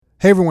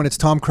Hey everyone, it's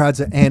Tom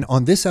Kradza, and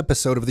on this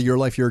episode of the Your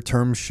Life, Your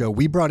Terms show,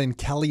 we brought in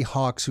Kelly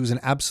Hawks, who's an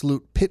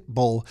absolute pit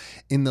bull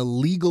in the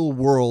legal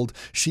world.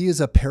 She is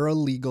a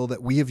paralegal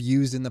that we have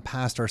used in the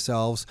past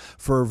ourselves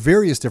for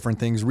various different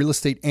things, real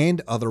estate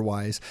and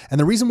otherwise. And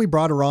the reason we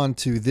brought her on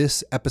to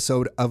this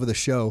episode of the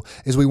show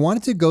is we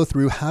wanted to go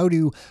through how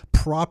to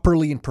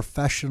properly and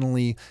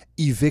professionally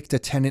evict a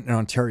tenant in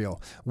Ontario.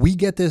 We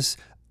get this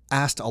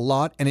asked a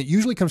lot, and it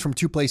usually comes from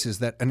two places: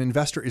 that an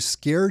investor is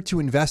scared to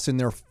invest in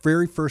their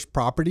very first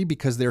property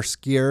because they're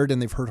scared and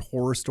they've heard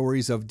horror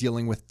stories of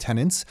dealing with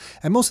tenants.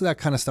 And most of that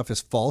kind of stuff is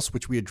false,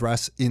 which we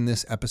address in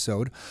this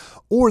episode.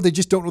 Or they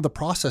just don't know the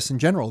process in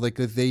general.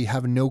 They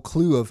have no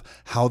clue of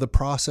how the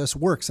process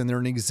works, and they're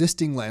an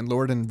existing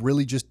landlord and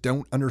really just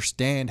don't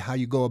understand how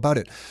you go about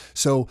it.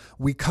 So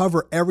we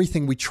cover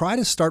everything. We try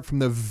to start from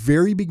the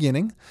very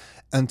beginning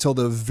until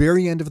the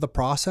very end of the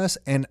process.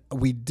 And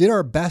we did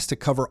our best to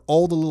cover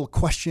all the little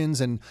questions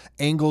and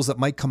angles that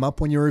might come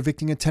up when you're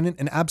evicting a tenant.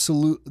 And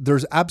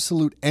there's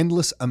absolute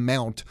endless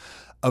amount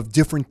of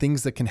different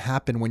things that can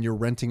happen when you're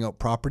renting out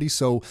property.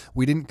 So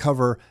we didn't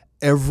cover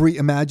every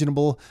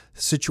imaginable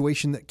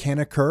situation that can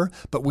occur,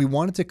 but we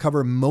wanted to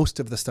cover most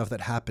of the stuff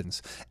that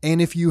happens.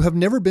 And if you have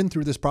never been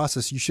through this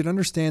process, you should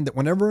understand that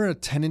whenever a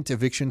tenant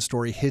eviction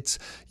story hits,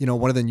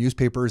 one of the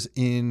newspapers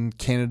in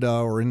Canada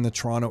or in the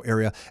Toronto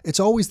area, it's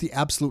always the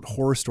absolute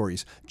horror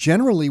stories.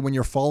 Generally, when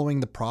you're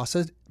following the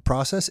process,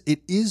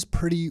 it is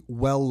pretty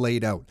well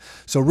laid out.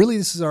 So really,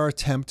 this is our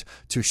attempt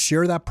to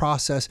share that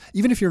process.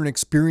 Even if you're an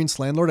experienced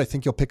landlord, I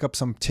think you'll pick up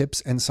some tips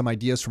and some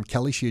ideas from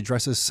Kelly. She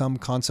addresses some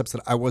concepts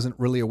that I wasn't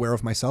really aware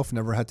of myself,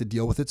 never had to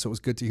deal with it. So it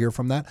was good to hear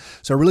from that.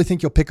 So I really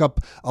think you'll pick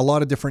up a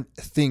lot of different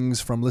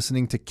things from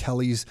listening to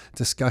Kelly's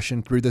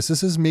discussion through this.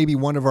 This is maybe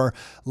one of our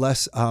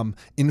less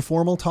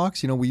informal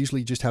talks. We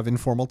usually just have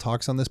informal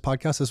talks on this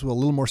podcast. This was a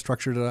little more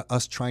structured to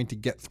us trying to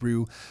get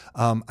through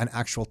an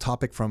actual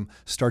topic from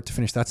start to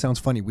finish. That sounds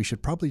funny. We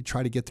should probably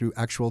try to get through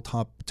actual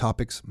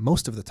topics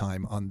most of the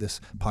time on this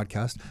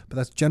podcast, but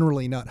that's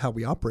generally not how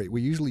we operate.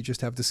 We usually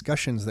just have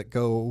discussions that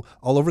go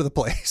all over the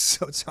place.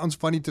 So it sounds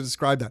funny to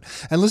describe that.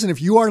 And listen,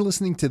 if you are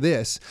listening to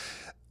this,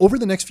 over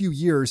the next few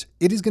years,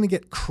 it is going to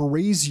get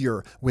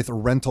crazier with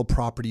rental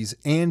properties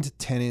and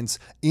tenants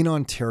in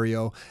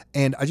Ontario.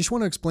 And I just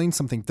want to explain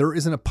something. There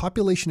isn't a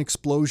population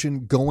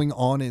explosion going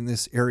on in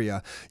this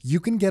area. You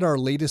can get our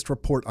latest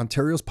report,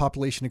 Ontario's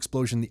Population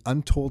Explosion, The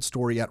Untold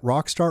Story, at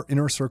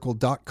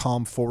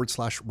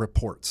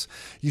rockstarinnercircle.com/reports.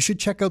 You should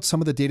check out some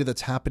of the data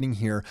that's happening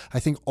here. I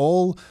think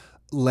all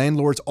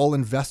landlords, all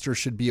investors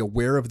should be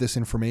aware of this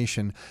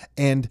information.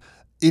 And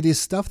it is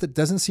stuff that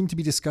doesn't seem to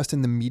be discussed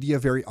in the media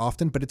very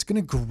often, but it's going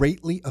to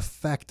greatly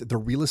affect the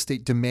real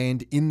estate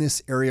demand in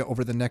this area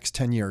over the next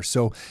 10 years.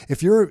 So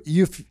if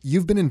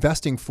you've been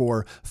investing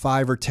for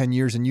 5 or 10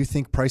 years and you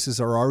think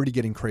prices are already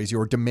getting crazy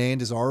or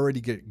demand is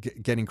already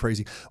getting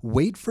crazy,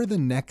 wait for the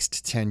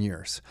next 10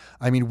 years.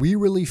 I mean, we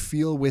really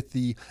feel with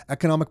the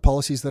economic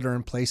policies that are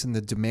in place and the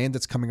demand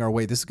that's coming our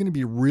way, this is going to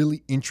be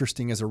really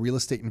interesting as a real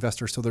estate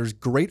investor. So there's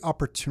great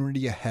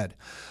opportunity ahead.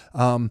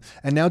 And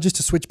now just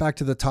to switch back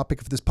to the topic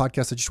of this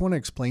podcast, I just want to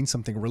explain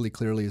something really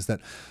clearly, is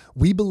that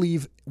we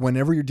believe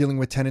whenever you're dealing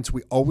with tenants,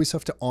 we always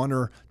have to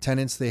honor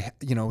tenants. They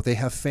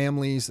have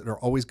families that are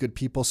always good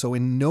people. So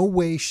in no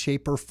way,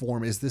 shape, or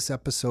form is this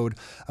episode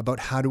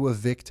about how to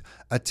evict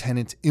a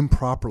tenant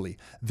improperly.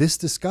 This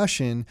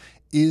discussion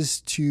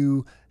is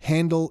to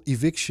handle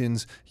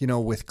evictions,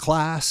 with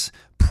class,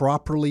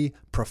 properly,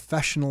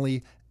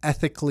 professionally,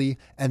 ethically,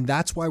 and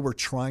that's why we're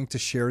trying to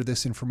share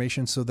this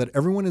information so that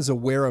everyone is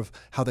aware of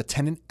how the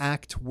Tenant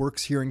Act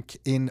works here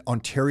in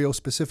Ontario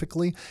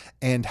specifically,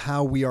 and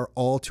how we are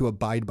all to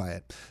abide by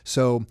it.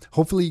 So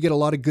hopefully you get a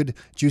lot of good,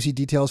 juicy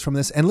details from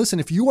this. And listen,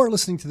 if you are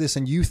listening to this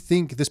and you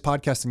think this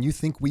podcast and you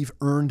think we've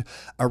earned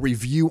a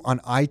review on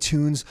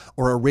iTunes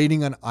or a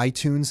rating on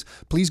iTunes,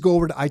 please go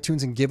over to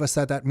iTunes and give us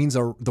that. That means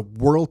the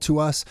world to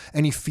us.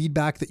 Any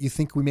feedback that you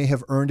think we may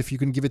have earned, if you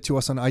can give it to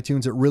us on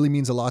iTunes, it really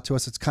means a lot to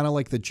us. It's kind of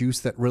like the juice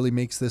that really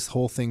makes this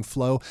whole thing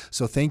flow.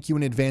 So thank you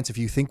in advance. If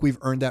you think we've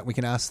earned that, we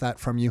can ask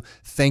that from you.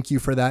 Thank you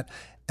for that.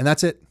 And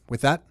that's it.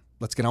 With that,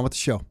 let's get on with the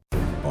show.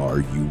 Are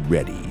you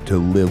ready to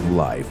live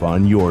life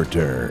on your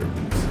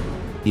terms?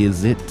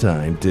 Is it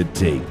time to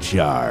take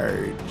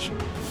charge?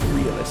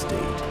 Real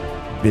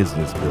estate,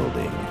 business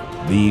building,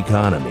 the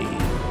economy,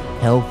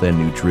 health and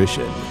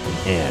nutrition,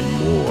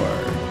 and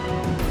more.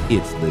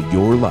 It's the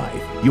Your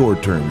Life, Your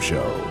Term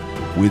show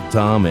with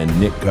Tom and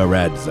Nick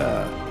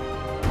Karadza.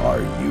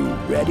 Are you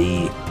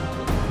ready?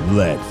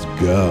 Let's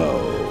go.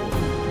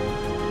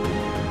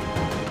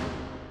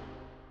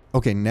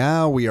 Okay,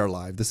 now we are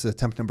live. This is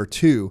attempt number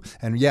 2.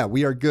 And yeah,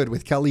 we are good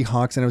with Kelly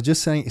Hawks. And I was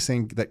just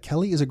saying that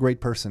Kelly is a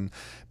great person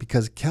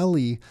because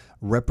Kelly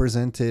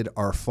represented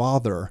our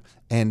father.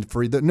 And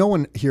no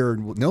one here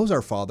knows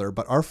our father,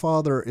 but our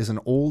father is an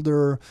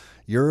older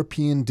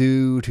European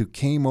dude who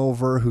came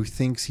over, who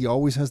thinks he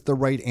always has the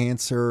right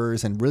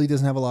answers and really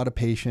doesn't have a lot of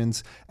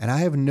patience. And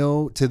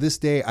to this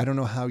day, I don't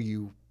know how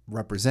you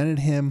represented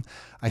him.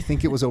 I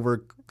think it was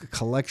over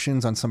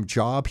collections on some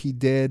job he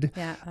did.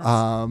 Yeah.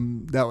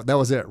 That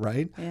was it,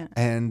 right? Yeah.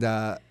 And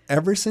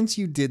ever since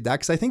you did that,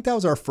 because I think that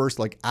was our first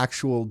like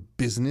actual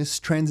business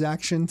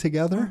transaction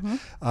together,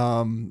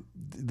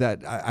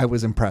 that I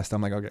was impressed.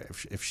 I'm like, okay,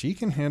 if she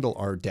can handle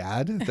our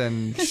dad,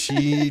 then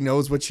she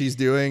knows what she's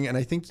doing. And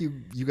I think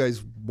you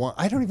guys won.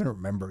 I don't even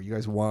remember. You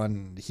guys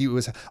won.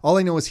 All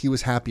I know is he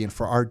was happy. And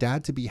for our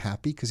dad to be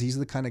happy, because he's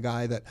the kind of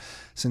guy that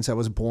since I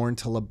was born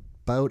till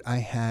about I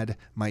had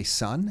my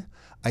son,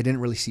 I didn't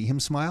really see him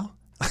smile.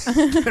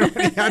 When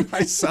he had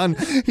my son,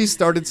 he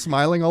started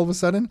smiling all of a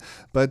sudden.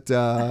 But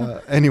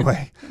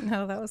anyway.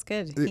 No, that was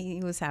good.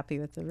 He was happy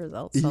with the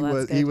results.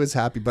 So He was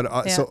happy.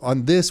 But so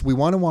on this, we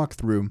want to walk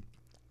through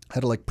how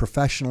to like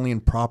professionally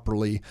and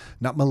properly,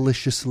 not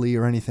maliciously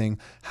or anything,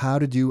 how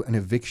to do an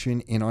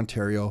eviction in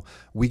Ontario.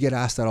 We get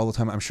asked that all the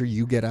time. I'm sure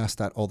you get asked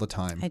that all the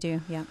time. I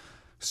do, yeah.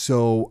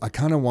 So I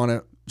kind of want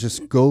to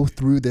just go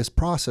through this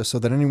process so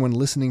that anyone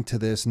listening to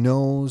this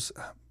knows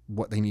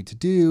what they need to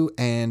do.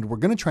 And we're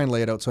going to try and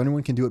lay it out so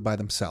anyone can do it by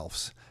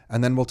themselves.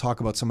 And then we'll talk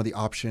about some of the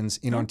options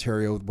in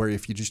Ontario where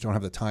if you just don't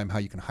have the time, how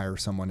you can hire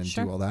someone and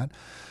do all that.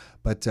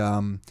 But,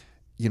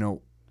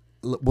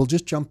 we'll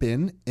just jump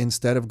in.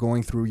 Instead of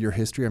going through your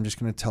history, I'm just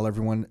going to tell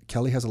everyone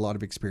Kelly has a lot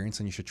of experience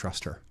and you should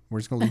trust her. We're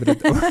just going to leave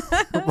it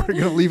at we're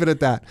going to leave it at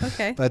that.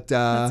 Okay. But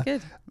that's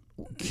good.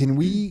 Can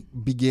we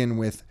begin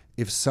with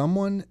if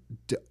someone,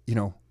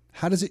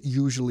 how does it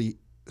usually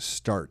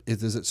start?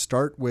 Does it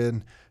start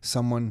when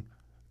someone,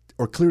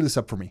 or clear this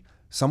up for me.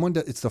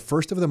 It's the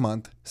first of the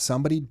month,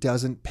 somebody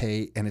doesn't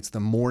pay, and it's the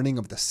morning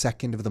of the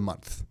second of the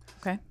month.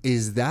 Okay.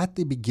 Is that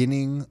the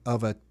beginning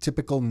of a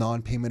typical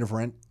non-payment of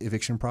rent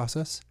eviction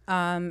process?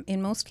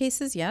 In most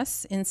cases,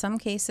 yes. In some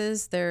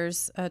cases,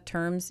 there's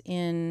terms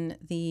in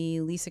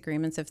the lease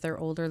agreements, if they're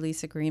older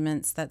lease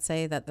agreements, that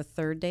say that the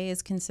third day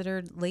is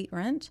considered late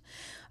rent.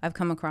 I've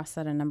come across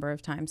that a number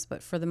of times,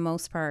 but for the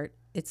most part,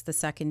 it's the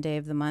second day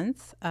of the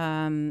month.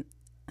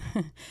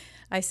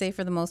 I say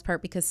for the most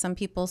part because some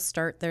people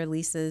start their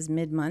leases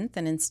mid-month,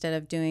 and instead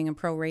of doing a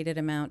prorated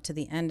amount to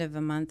the end of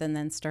a month and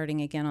then starting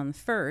again on the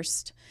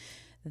 1st,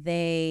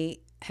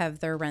 they have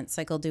their rent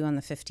cycle due on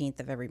the 15th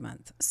of every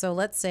month. So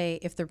let's say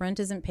if the rent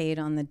isn't paid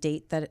on the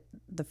date that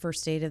the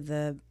first date of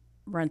the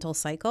rental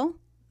cycle,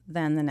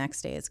 then the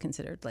next day is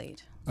considered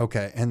late.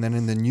 Okay. And then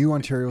in the new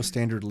Ontario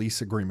Standard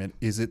Lease Agreement,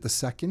 is it the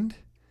second?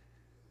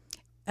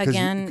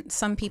 Again,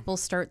 some people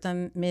start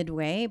them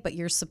midway, but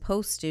you're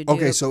supposed to do a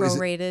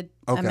prorated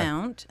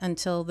amount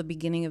until the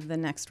beginning of the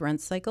next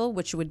rent cycle,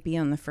 which would be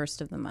on the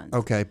 1st of the month.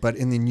 Okay, but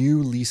in the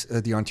new lease,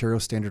 the Ontario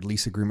Standard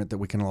Lease Agreement that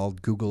we can all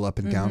Google up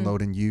and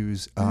download and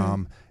use,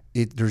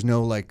 there's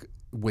no like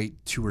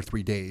wait 2 or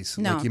 3 days,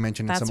 like you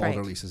mentioned in some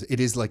older leases. It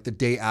is like the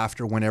day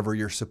after whenever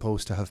you're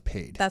supposed to have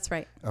paid. That's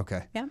right.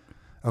 Okay. Yeah.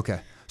 Okay.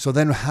 So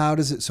then how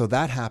does it, so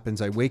that happens,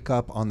 I wake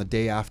up on the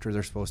day after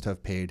they're supposed to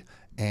have paid,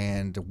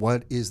 and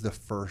what is the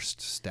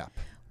first step?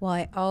 Well,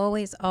 I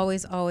always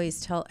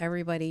tell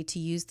everybody to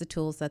use the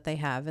tools that they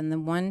have. And the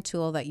one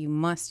tool that you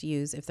must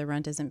use if the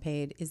rent isn't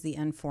paid is the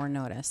N4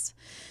 notice.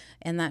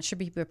 And that should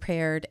be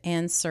prepared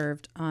and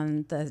served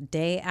on the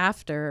day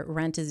after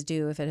rent is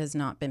due if it has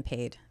not been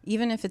paid.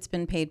 Even if it's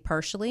been paid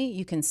partially,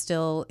 you can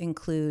still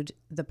include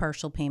the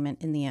partial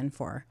payment in the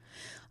N4.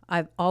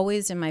 I've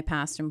always in my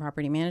past in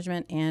property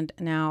management and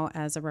now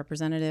as a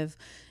representative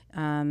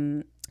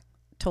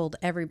told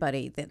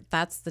everybody that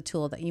that's the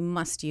tool that you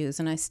must use.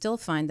 And I still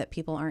find that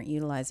people aren't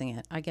utilizing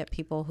it. I get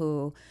people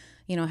who,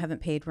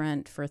 haven't paid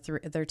rent for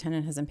their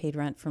tenant hasn't paid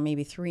rent for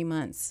maybe 3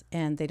 months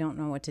and they don't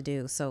know what to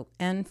do. So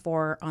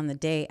N4 on the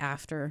day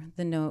after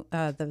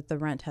the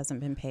rent hasn't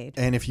been paid.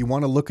 And if you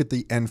want to look at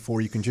the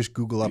N4, you can just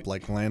Google up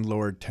like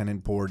landlord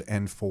tenant board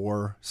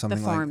N4, something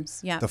the forms,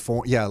 like yeah. The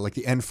form, yeah, like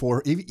the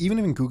N4. Even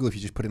in Google, if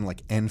you just put in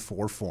like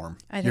N4 form,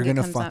 you're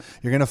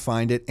gonna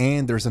find it.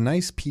 And there's a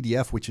nice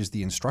PDF which is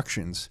the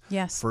instructions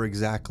for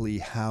exactly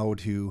how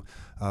to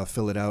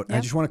fill it out. Yep.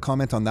 I just want to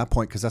comment on that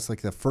point because that's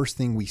like the first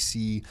thing we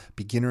see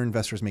beginner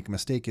investors make a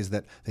mistake is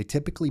that they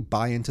typically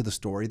buy into the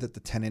story that the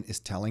tenant is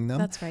telling them.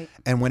 That's right.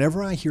 And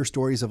whenever I hear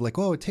stories of like,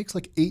 oh, it takes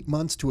like 8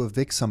 months to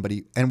evict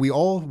somebody, and we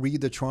all read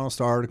the Toronto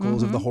Star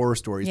articles of the horror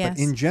stories, but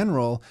in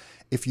general,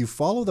 if you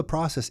follow the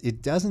process,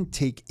 it doesn't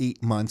take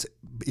 8 months.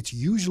 It's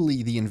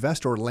usually the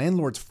investor or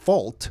landlord's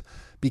fault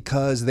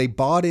because they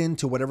bought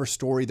into whatever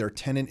story their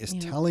tenant is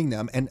telling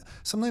them, and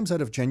sometimes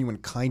out of genuine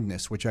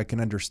kindness, which I can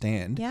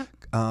understand. Yeah.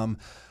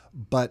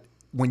 But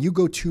when you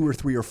go 2 or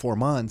 3 or 4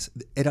 months,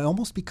 it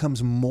almost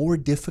becomes more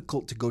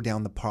difficult to go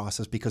down the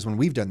process because when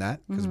we've done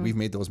that, because we've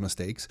made those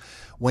mistakes,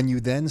 when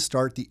you then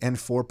start the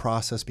N4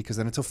 process, because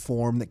then it's a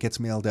form that gets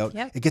mailed out,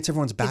 it gets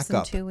everyone's back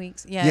up. 2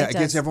 weeks. Yeah, it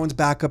gets everyone's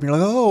back up. And you're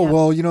like,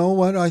 well, you know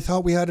what? I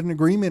thought we had an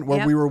agreement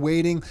where we were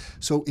waiting.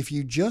 So if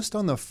you just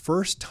on the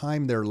first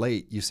time they're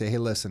late, you say, hey,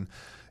 listen,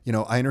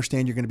 I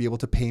understand you're going to be able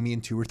to pay me in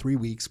 2 or 3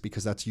 weeks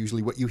because that's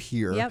usually what you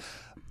hear. Yep.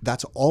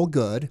 That's all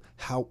good.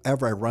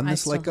 However, I run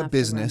this still like a have to run the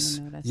business.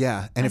 notice.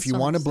 Yeah. And I if you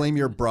still want to have to blame serve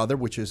your notice. brother,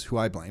 which is who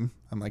I blame,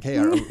 I'm like, hey,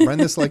 I run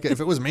this like, if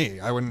it was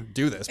me, I wouldn't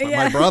do this. But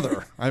my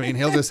brother, I mean,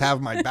 he'll just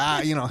have my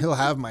back, he'll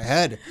have my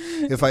head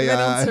if I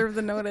don't serve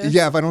the notice.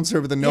 Yeah, if I don't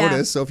serve the notice.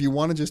 Yeah. So if you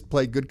want to just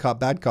play good cop,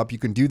 bad cop, you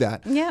can do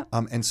that. Yeah.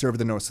 And serve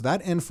the notice. So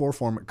that N4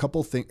 form, a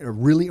couple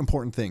really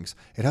important things.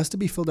 It has to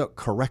be filled out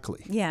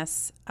correctly.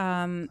 Yes.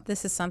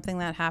 This is something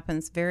that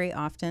happens very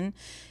often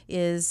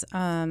is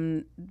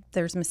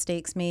there's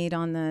mistakes made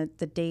on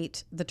the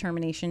date, the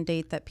termination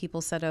date that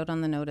people set out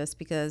on the notice,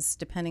 because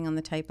depending on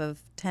the type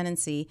of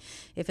tenancy,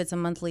 if it's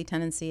a monthly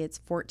tenancy, it's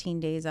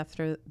 14 days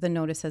after the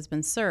notice has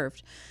been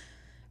served.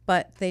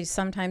 But they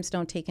sometimes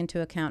don't take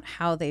into account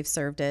how they've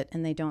served it,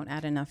 and they don't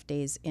add enough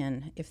days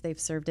in if they've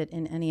served it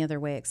in any other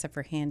way except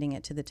for handing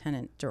it to the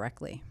tenant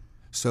directly.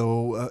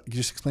 So you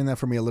just explain that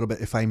for me a little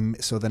bit. If I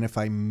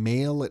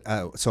mail it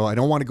out, so I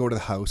don't want to go to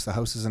the house. The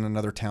house is in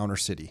another town or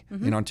city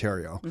in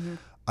Ontario.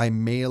 I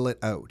mail it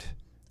out.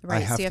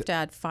 Right. So you have to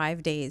add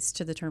 5 days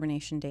to the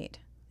termination date,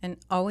 and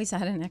always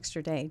add an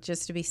extra day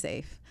just to be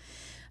safe.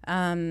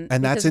 And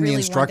that's in the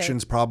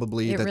instructions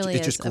probably that really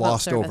it's just is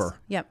glossed about service. over.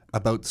 Yep.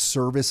 About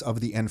service of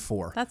the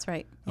N4. That's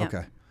right. Yep.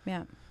 Okay.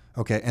 Yeah.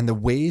 Okay. And the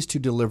ways to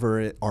deliver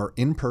it are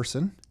in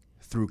person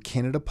through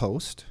Canada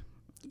Post.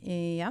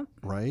 Yep.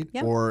 Right?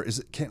 Yep. Or is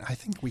it? I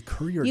think we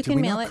courier. You Did can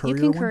we mail not it. courier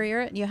You can one?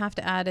 courier it. You have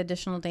to add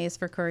additional days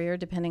for courier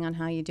depending on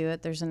how you do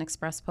it. There's an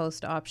express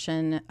post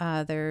option.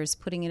 There's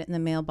putting it in the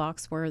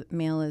mailbox where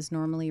mail is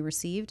normally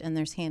received, and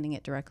there's handing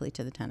it directly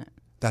to the tenant.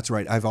 That's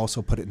right. I've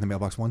also put it in the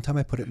mailbox. One time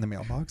I put it in the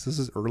mailbox. This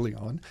is early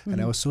on. And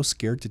I was so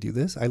scared to do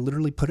this. I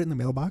literally put it in the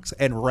mailbox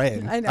and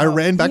ran. I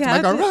ran back You to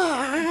my have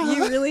car.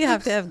 You really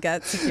have to have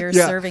guts if you're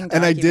serving documents.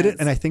 And I did it.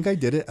 And I think I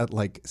did it at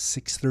like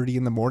 6:30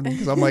 in the morning.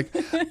 Because I'm like,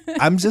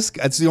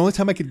 it's the only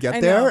time I could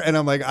get there. And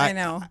I'm like, I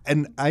know.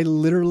 And I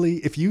literally,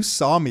 if you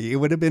saw me, it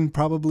would have been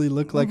probably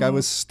looked like I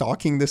was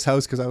stalking this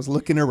house because I was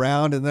looking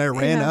around and then I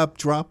ran up,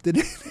 dropped it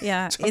in.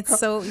 Yeah, it's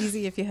so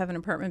easy if you have an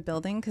apartment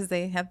building because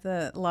they have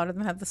a lot of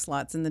them have the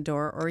slots in the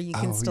door, or you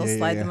can still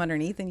slide them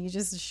underneath and you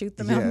just shoot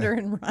them under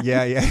and run.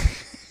 Yeah.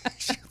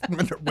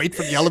 Wait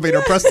for the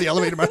elevator, press the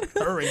elevator button.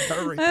 Hurry.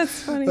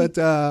 That's funny. But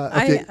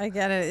okay. I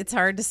get it. It's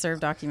hard to serve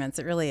documents.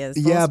 It really is.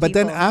 Yeah, but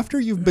then after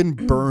you've been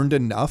burned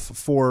enough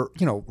for,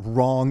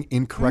 wrong,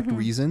 incorrect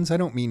reasons, I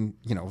don't mean,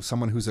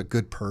 someone who's a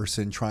good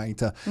person trying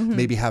to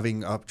maybe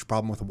having a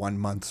problem with 1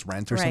 month's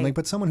rent or something,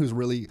 but someone who's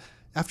really,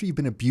 after you've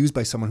been abused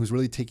by someone who's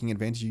really taking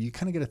advantage of you, you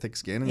kind of get a thick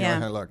skin and you're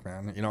like, hey, look,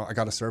 man, I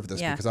got to serve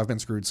this because I've been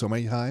screwed so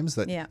many times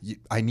that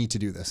I need to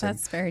do this.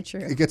 That's very true.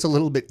 It gets a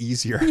little bit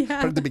easier.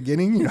 But at the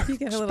beginning, you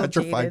get a little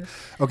petrified. jaded.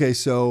 Okay,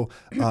 so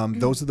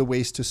those are the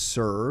ways to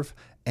serve.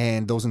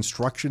 And those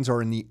instructions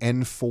are in the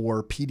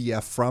N4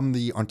 PDF from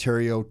the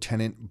Ontario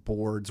Tenant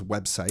Board's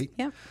website.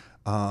 Yeah.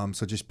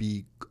 So just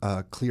be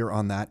clear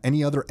on that.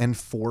 Any other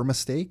N4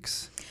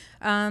 mistakes?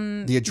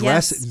 The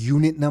address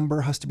unit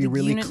number has to be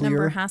really clear. The unit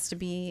number has to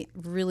be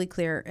really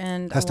clear.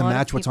 And has to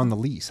match what's on the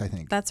lease, I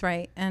think. That's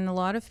right. And a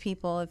lot of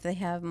people, if they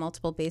have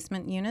multiple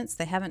basement units,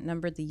 they haven't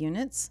numbered the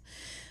units.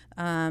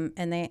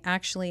 And they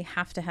actually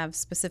have to have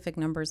specific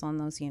numbers on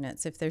those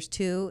units. If there's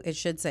 2, it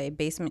should say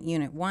basement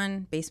unit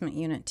 1, basement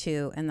unit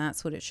 2, and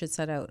that's what it should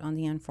set out on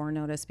the N4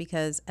 notice,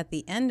 because at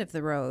the end of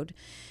the road,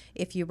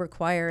 if you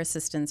require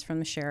assistance from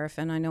the sheriff,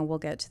 and I know we'll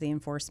get to the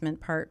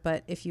enforcement part,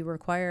 but if you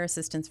require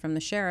assistance from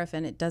the sheriff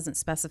and it doesn't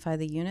specify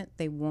the unit,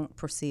 they won't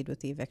proceed with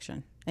the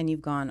eviction, and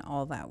you've gone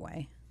all that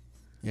way.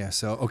 Yeah.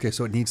 So, okay.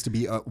 So it needs to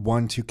be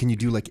 1, 2. Can you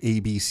do like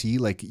ABC,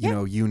 like,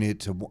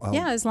 unit?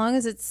 Yeah. As long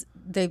as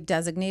they've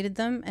designated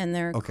them and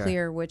they're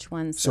clear which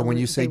ones. So when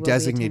you say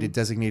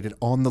designated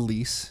on the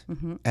lease,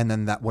 and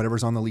then that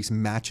whatever's on the lease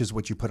matches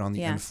what you put on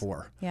the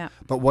N4. Yeah.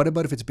 But what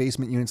about if it's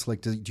basement units?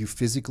 Like, do you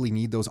physically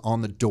need those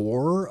on the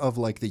door of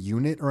like the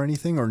unit or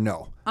anything, or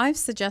no? I've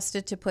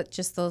suggested to put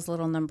just those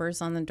little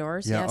numbers on the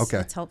doors. Yeah, yes, okay.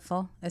 it's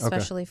helpful,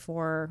 especially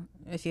for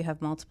if you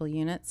have multiple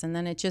units, and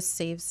then it just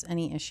saves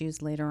any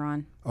issues later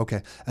on.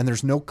 Okay. And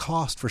there's no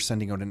cost for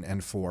sending out an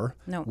N4.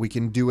 No. We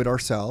can do it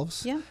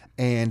ourselves. Yeah.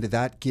 And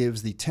that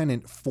gives the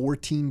tenant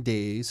 14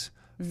 days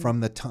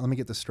from the time. Let me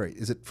get this straight.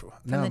 Is it from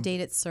the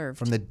date it's served?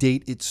 From the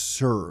date it's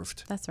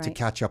served. That's right. To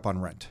catch up on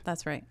rent.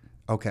 That's right.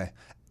 Okay.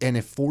 And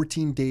if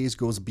 14 days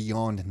goes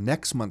beyond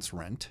next month's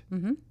rent,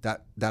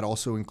 that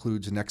also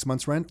includes next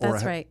month's rent?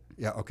 That's right.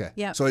 Yeah, okay.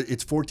 Yeah. So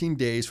it's 14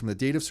 days from the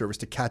date of service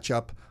to catch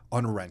up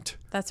on rent.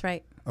 That's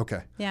right.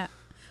 Okay. Yeah.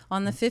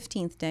 On the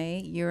 15th day,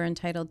 you're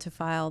entitled to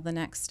file the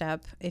next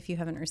step if you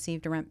haven't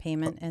received a rent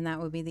payment, and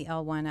that would be the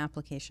L1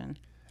 application.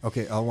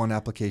 Okay, L1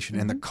 application.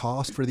 And the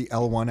cost for the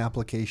L1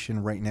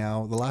 application right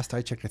now, the last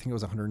I checked, I think it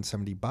was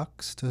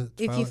 $170 to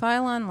If file you it.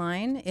 file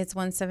online, it's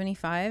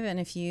 $175, and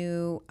if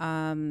you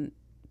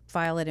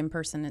file it in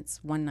person, it's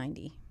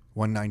 $190.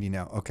 $190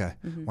 now. Okay.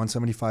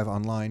 $175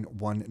 online,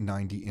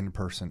 $190 in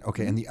person.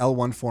 Okay. And the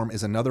L1 form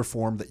is another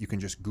form that you can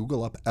just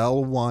Google up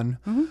L1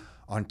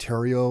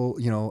 Ontario,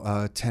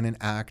 Tenant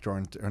Act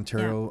or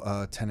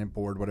Ontario Tenant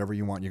Board, whatever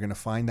you want. You're going to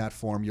find that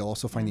form. You'll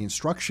also find the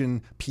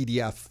instruction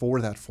PDF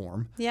for that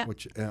form. Yeah.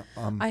 Which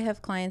I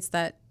have clients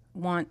that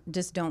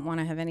don't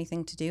want to have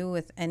anything to do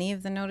with any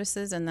of the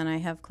notices, and then I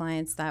have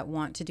clients that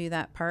want to do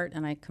that part,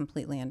 and I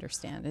completely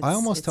understand. I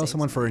almost tell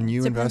someone for a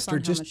new investor,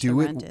 just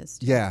do it.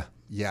 Yeah.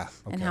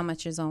 Okay. And how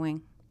much is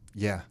owing.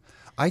 Yeah.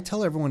 I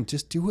tell everyone,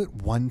 just do it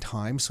one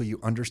time so you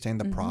understand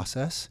the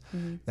process.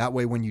 That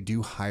way, when you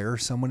do hire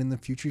someone in the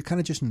future, you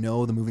kind of just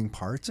know the moving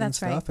parts and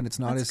stuff, right. And it's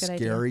not as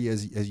scary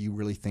as you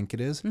really think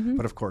it is.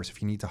 But of course,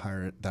 if you need to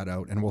hire that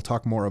out, and we'll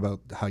talk more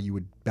about how you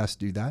would best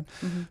do that.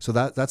 So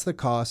that's the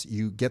cost.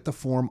 You get the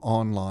form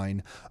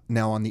online.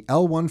 Now, on the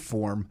L1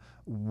 form,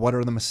 what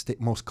are the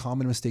most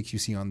common mistakes you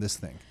see on this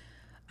thing?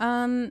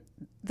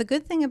 The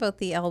good thing about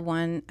the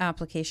L1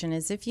 application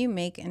is if you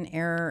make an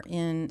error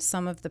in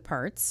some of the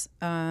parts,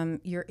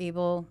 you're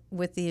able,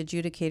 with the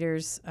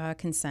adjudicator's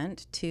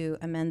consent, to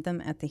amend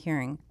them at the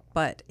hearing.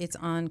 But it's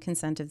on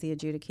consent of the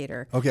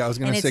adjudicator. Okay, I was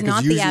going to say, it's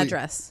not the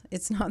address.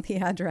 It's not the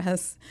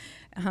address.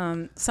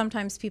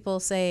 Sometimes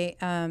people say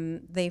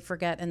they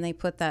forget and they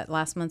put that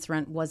last month's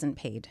rent wasn't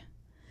paid.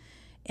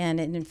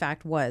 And it in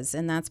fact was,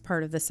 and that's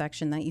part of the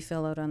section that you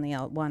fill out on the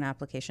L1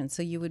 application.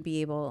 So you would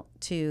be able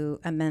to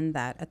amend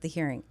that at the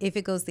hearing. If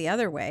it goes the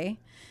other way,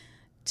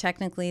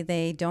 technically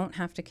they don't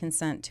have to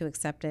consent to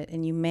accept it,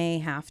 and you may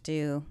have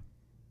to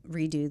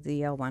redo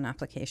the L1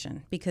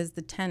 application because if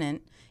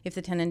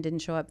the tenant didn't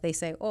show up, they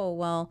say, oh,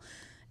 well,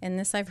 and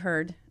this I've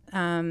heard,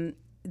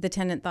 the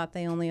tenant thought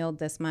they only owed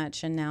this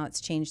much and now it's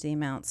changed the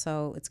amount,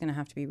 so it's going to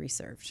have to be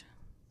reserved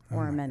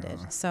or amended.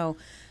 God. So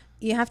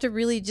you have to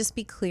really just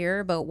be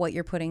clear about what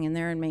you're putting in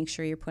there and make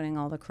sure you're putting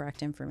all the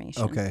correct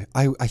information. Okay.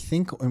 I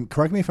think,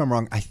 correct me if I'm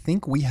wrong, I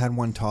think we had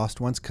one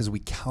tossed once because we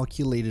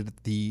calculated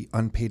the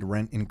unpaid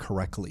rent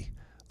incorrectly,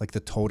 like the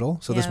total.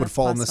 So this would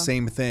fall in the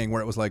same thing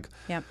where it was like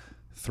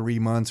 3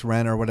 months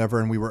rent or whatever.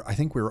 And I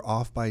think we were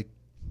off by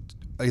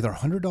either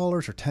 $100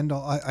 or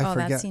 $10. I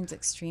forget. That seems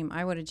extreme.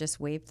 I would have just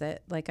waived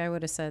it. Like I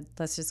would have said,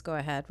 let's just go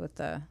ahead with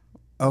the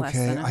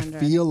Okay, I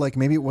feel like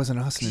maybe it wasn't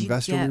us, an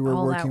investor we were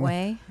working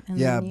with.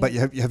 Yeah, but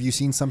have you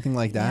seen something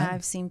like that? Yeah,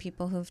 I've seen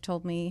people who've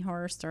told me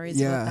horror stories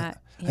about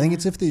that. Yeah. I think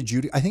it's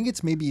I think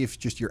it's maybe if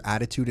just your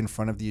attitude in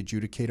front of the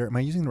adjudicator. Am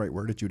I using the right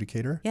word,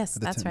 adjudicator? Yes,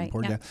 that's right.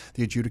 Yeah.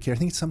 The adjudicator. I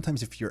think it's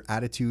sometimes if your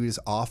attitude is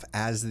off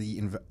as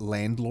the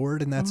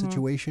landlord in that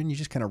situation, you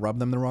just kind of rub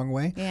them the wrong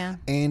way. Yeah.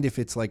 And if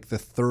it's like the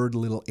third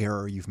little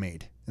error you've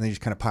made, and they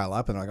just kind of pile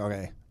up and like,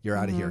 okay, you're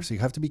out of here. So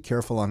you have to be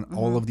careful on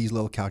all of these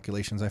little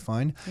calculations, I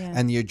find. Yeah.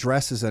 And the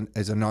address is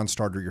a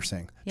non-starter, you're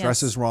saying. Yes.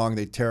 Address is wrong,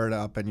 they tear it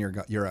up, and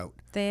you're out.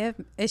 They have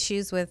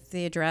issues with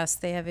the address.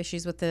 They have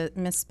issues with the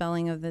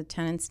misspelling of the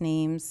tenants'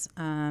 names,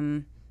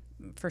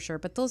 for sure.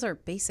 But those are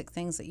basic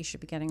things that you should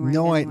be getting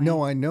right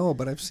anyway. I know,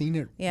 but I've seen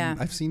it. Yeah.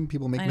 I've seen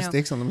people make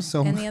mistakes on them.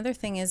 And the other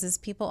thing is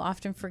people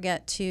often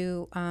forget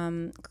to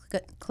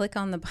click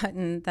on the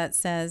button that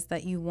says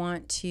that you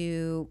want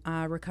to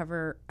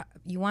recover.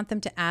 You want them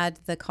to add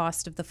the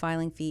cost of the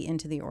filing fee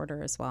into the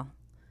order as well,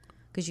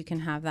 because you can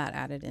have that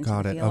added into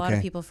the fee. A lot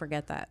of people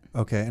forget that.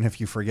 Okay, and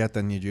if you forget,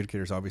 then the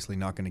adjudicator is obviously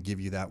not going to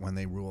give you that when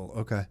they rule.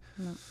 Okay.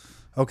 No.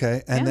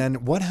 Okay, and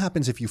then what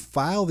happens if you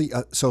file the?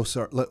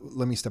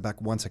 Let me step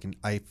back 1 second.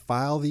 I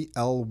file the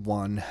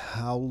L1.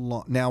 How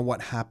long? Now, what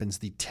happens?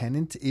 The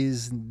tenant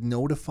is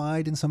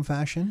notified in some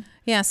fashion.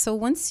 Yeah. So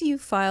once you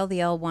file the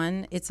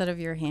L1, it's out of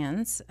your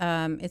hands.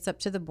 It's up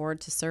to the board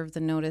to serve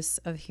the notice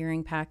of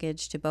hearing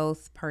package to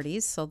both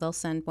parties. So they'll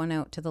send one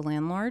out to the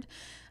landlord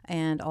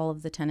and all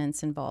of the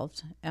tenants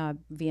involved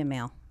via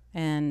mail.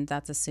 And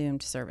that's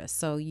assumed service.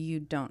 So you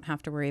don't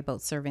have to worry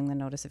about serving the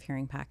notice of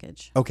hearing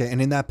package. Okay.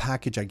 And in that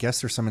package, I guess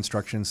there's some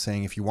instructions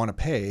saying if you want to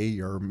pay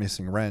your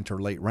missing rent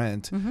or late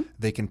rent,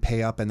 they can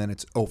pay up and then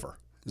it's over.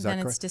 Is that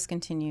correct? Then it's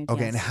discontinued.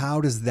 Okay. Yes. And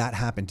how does that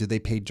happen? Do they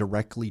pay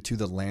directly to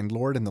the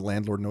landlord and the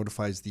landlord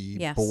notifies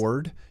the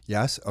board?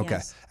 Yes. Okay.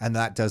 Yes. And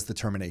that does the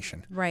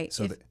termination. Right.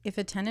 So if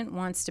a tenant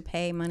wants to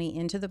pay money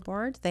into the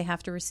board, they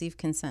have to receive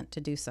consent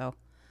to do so.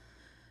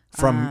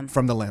 From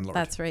the landlord?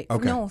 That's right.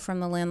 Okay. No, from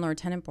the landlord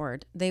tenant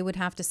board. They would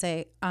have to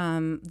say,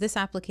 this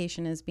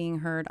application is being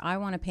heard. I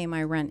want to pay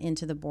my rent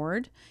into the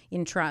board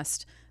in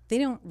trust. They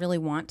don't really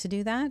want to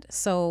do that.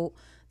 So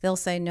they'll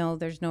say, no,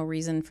 there's no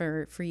reason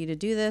for you to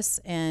do this,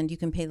 and you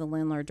can pay the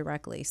landlord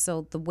directly.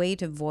 So the way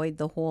to void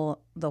the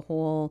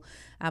whole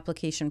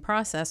application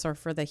process or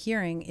for the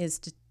hearing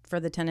is for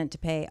the tenant to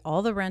pay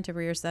all the rent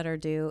arrears that are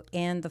due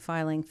and the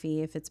filing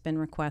fee if it's been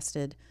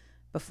requested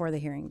before the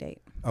hearing date.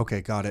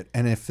 Okay, got it.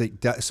 And if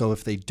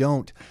they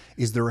don't,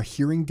 is there a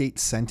hearing date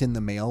sent in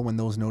the mail when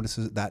those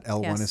notices, that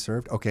L1 is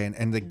served? Okay,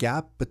 and the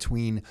gap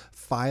between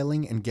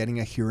filing and getting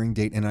a hearing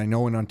date, and I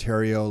know in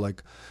Ontario,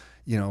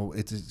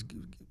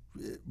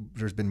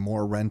 there's been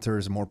more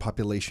renters, more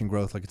population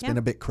growth. Like it's been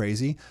a bit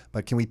crazy,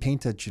 but can we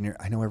paint a generic?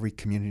 I know every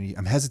community.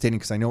 I'm hesitating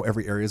because I know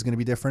every area is going to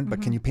be different.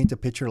 But can you paint a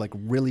picture? Like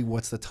really,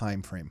 what's the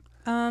time frame?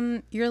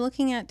 You're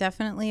looking at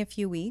definitely a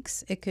few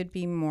weeks. It could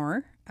be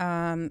more.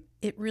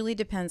 It really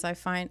depends.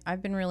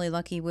 I've been really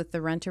lucky with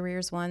the rent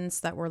arrears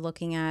ones that we're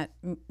looking at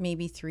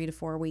maybe 3 to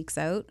 4 weeks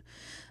out.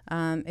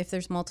 If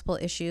there's multiple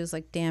issues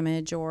like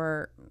damage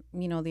or,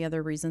 the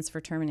other reasons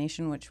for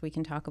termination, which we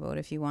can talk about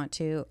if you want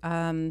to,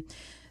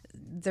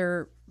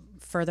 they're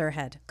further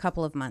ahead,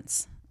 couple of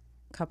months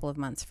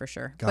for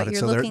sure. Got it.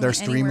 So they're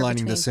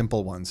streamlining the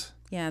simple ones.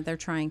 Yeah, they're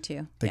trying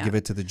to. They give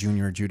it to the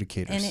junior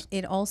adjudicators. And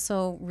it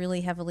also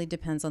really heavily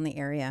depends on the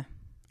area.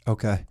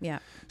 Okay. Yeah.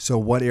 So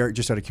what area,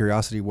 just out of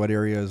curiosity, what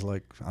area is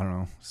like, I don't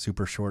know,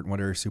 super short and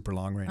what area is super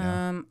long right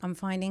now? I'm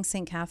finding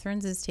St.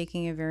 Catharines is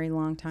taking a very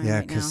long time yeah, right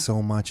now. because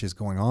so much is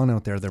going on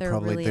out there. They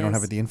don't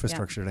have the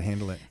infrastructure to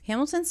handle it.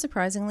 Hamilton,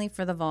 surprisingly,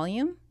 for the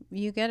volume,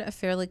 you get a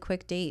fairly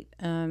quick date.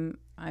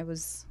 I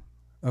was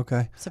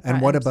okay. surprised.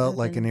 And what about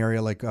like an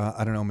area like,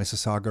 I don't know,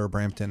 Mississauga or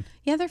Brampton?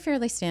 Yeah, they're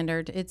fairly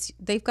standard.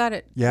 They've got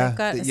it. Yeah. They've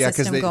got a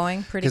system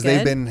going pretty good. Because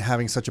they've been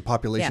having such a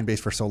population base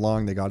for so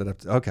long, they got it up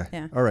to, okay.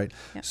 Yeah. All right.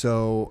 Yeah.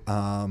 So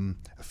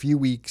a few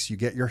weeks, you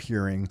get your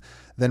hearing.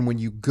 Then when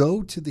you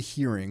go to the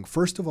hearing,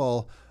 first of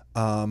all,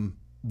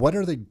 what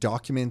are the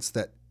documents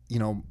that,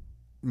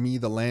 me,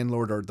 the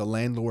landlord, or the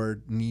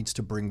landlord needs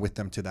to bring with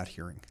them to that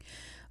hearing?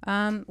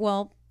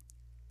 Well,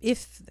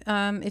 if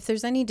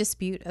there's any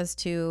dispute as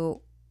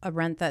to a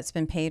rent that's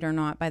been paid or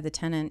not by the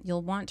tenant,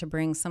 you'll want to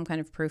bring some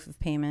kind of proof of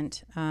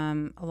payment.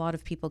 A lot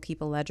of people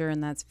keep a ledger,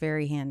 and that's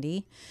very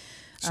handy.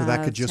 So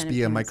that could just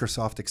be a payments.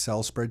 Microsoft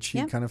Excel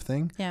spreadsheet kind of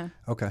thing? Yeah.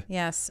 Okay.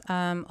 Yes.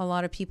 A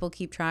lot of people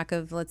keep track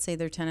of, let's say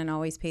their tenant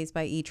always pays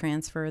by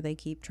e-transfer. They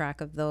keep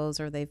track of those,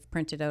 or they've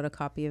printed out a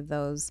copy of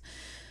those.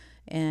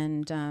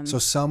 And so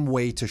some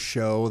way to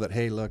show that,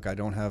 hey, look, I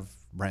don't have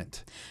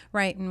rent.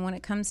 Right. And when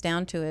it comes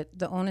down to it,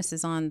 the onus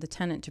is on the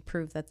tenant to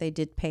prove that they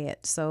did pay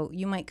it. So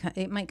it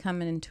might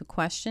come into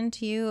question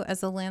to you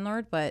as a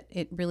landlord, but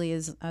it really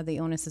is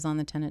the onus is on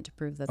the tenant to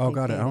prove that they paid it. Oh,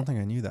 got it. I don't think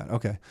I knew that.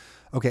 Okay.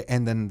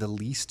 And then the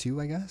lease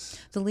too, I guess?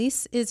 The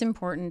lease is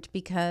important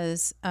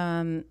because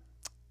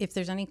if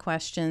there's any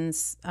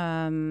questions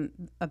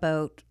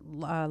about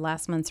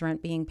last month's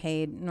rent being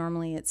paid,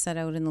 normally it's set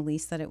out in the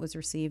lease that it was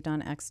received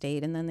on X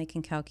date, and then they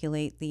can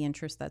calculate the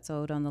interest that's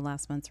owed on the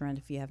last month's rent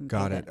if you haven't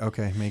paid it.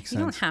 Okay, makes sense.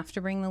 You don't have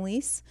to bring the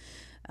lease,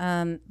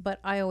 but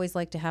I always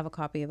like to have a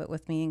copy of it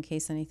with me in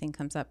case anything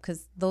comes up,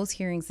 because those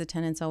hearings, the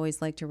tenants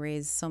always like to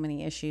raise so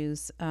many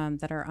issues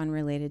that are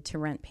unrelated to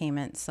rent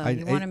payment. So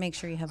you want to make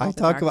sure you have all the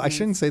documents. I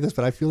shouldn't say this,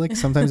 but I feel like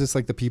sometimes it's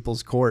like the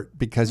people's court,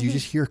 because you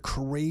just hear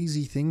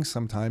crazy things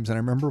sometimes. And I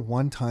remember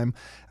one time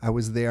I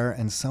was there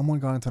and someone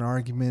got into an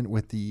argument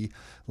with the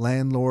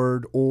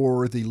landlord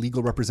or the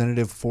legal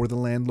representative for the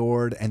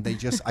landlord, and they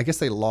just I guess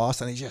they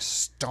lost, and they just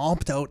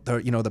stomped out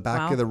the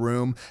back of the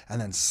room and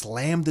then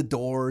slammed the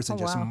doors and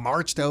just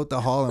marched out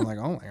the hall. I'm like,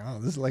 oh my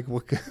god, this is like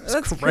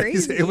that's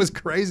crazy. It was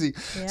crazy.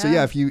 Yeah. So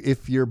yeah,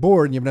 if you're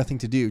bored and you have nothing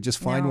to do, just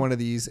find one of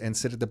these and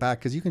sit at the back,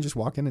 because you can just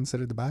walk in and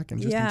sit at the back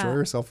and just enjoy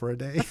yourself for a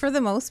day. For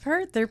the most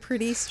part, they're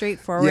pretty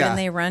straightforward and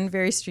they run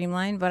very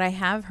streamlined, but I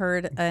have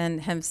heard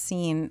and have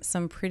seen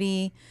some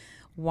pretty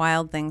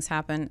wild things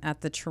happen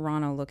at the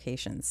Toronto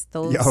locations.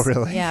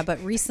 Really? Yeah, but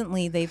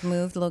recently they've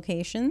moved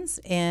locations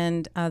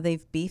and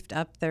they've beefed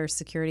up their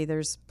security.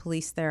 There's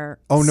police there.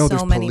 Oh no,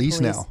 there's police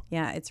now.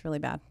 Yeah, it's really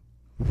bad.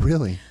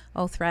 Really?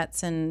 Oh,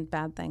 threats and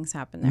bad things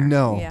happen there.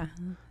 No. Yeah.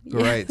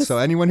 Right. So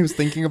anyone who's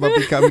thinking about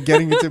become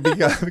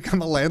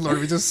a landlord,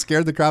 we just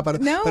scared the crap out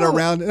of. No.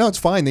 But it's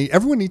fine.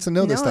 Everyone needs to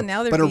know this stuff.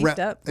 Now they're beefed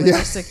up with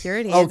their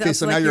security. Okay,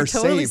 so now you're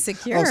totally safe.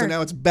 secure. Oh, so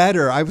now it's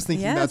better. I was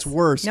thinking that's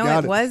worse. No,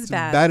 Got it was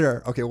bad.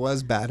 Better. Okay, it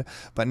was bad.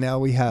 But now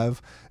we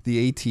have the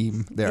A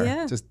team there.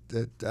 Yeah. Just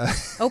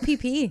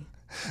OPP.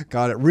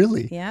 Got it.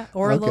 Really? Yeah.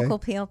 Or local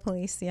PL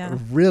police. Yeah.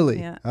 Really?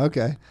 Yeah.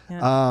 Okay.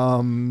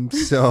 Yeah.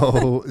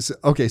 So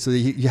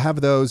you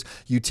have those.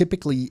 You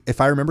typically, if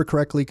I remember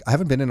correctly, I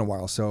haven't been in a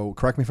while, so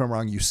correct me if I'm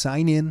wrong. You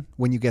sign in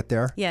when you get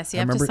there. Yes,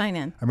 you have to sign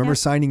in. I remember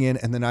signing in,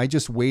 and then I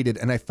just waited,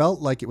 and I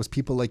felt like it was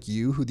people like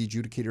you who the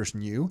adjudicators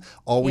knew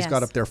always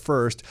got up there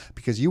first,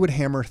 because you would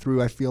hammer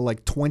through, I feel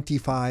like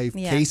 25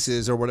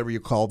 cases or whatever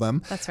you call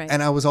them. That's right.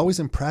 And I was always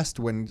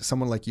impressed when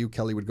someone like you,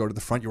 Kelly, would go to the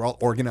front. You were all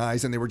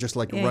organized, and they were just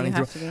like running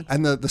through.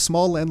 And the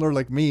small landlord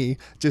like me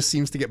just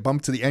seems to get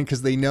bumped to the end,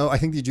 because they know, I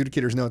think the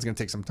adjudicators know it's going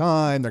to take some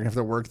time. They're going to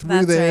have to work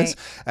through this.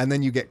 Right. And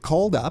then you get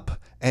called up,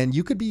 and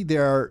you could be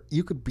there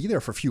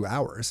for a few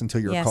hours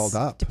until you're called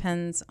up.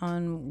 Depends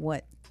on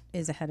what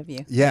is ahead of you.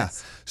 Yeah.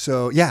 Yes.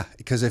 So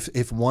because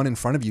if one in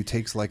front of you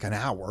takes like an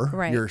hour,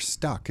 you're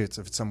stuck. It's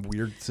some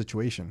weird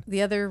situation.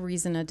 The other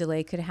reason a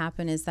delay could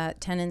happen is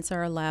that tenants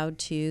are allowed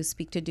to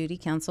speak to duty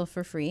counsel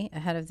for free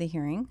ahead of the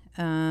hearing,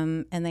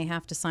 and they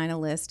have to sign a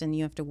list, and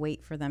you have to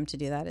wait for them to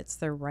do that. It's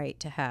their right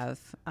to have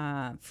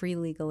free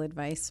legal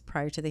advice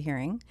prior to the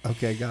hearing.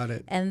 Okay, got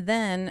it. And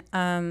then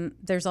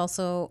there's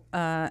also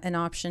an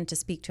option to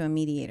speak to a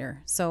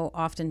mediator. So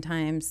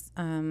oftentimes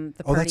the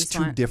parties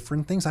that's two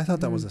different things? I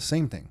thought that was the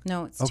same thing.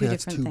 No, it's two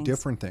different things.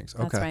 Different things.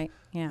 Okay. That's right.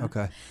 Yeah.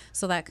 Okay.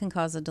 So that can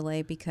cause a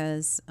delay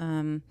because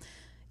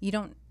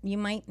You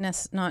might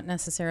not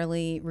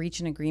necessarily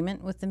reach an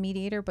agreement with the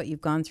mediator, but you've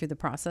gone through the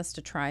process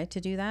to try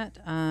to do that.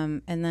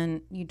 And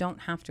then you don't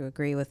have to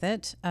agree with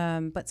it.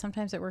 But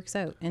sometimes it works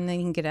out and then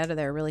you can get out of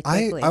there really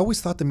quickly. I always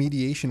thought the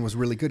mediation was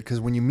really good because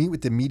when you meet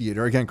with the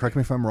mediator, again, correct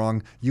me if I'm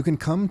wrong, you can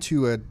come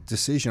to a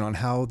decision on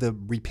how the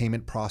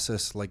repayment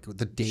process, like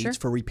the dates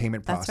for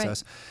repayment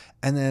process. Right.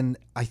 And then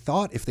I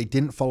thought if they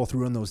didn't follow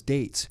through on those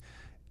dates,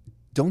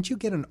 don't you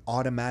get an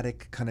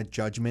automatic kind of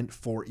judgment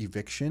for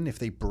eviction if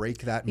they break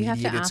that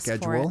mediated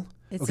schedule?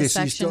 It's a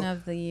section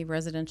of the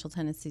Residential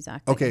Tenancies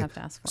Act that you have to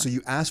ask for. So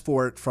you ask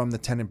for it from the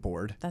tenant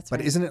board. That's right.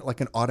 But isn't it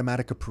like an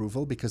automatic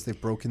approval because they've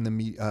broken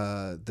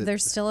the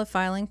There's still a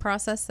filing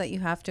process that you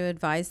have to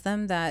advise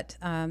them that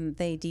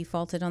they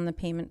defaulted on the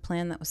payment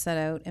plan that was set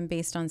out, and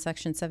based on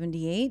Section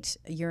 78,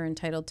 you're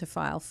entitled to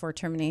file for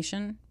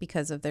termination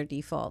because of their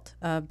default.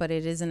 But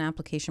it is an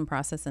application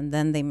process, and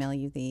then they mail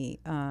you the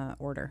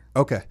order.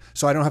 Okay.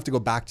 So I don't have to go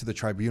back to the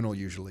tribunal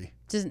usually.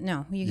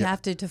 No, you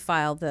have to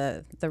file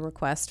the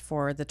request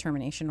for the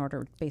termination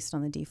order based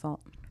on the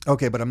default.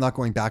 Okay, but I'm not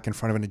going back in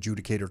front of an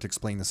adjudicator to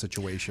explain the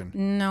situation.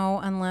 No,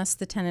 unless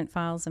the tenant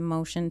files a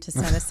motion to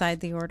set aside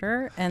the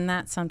order, and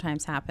that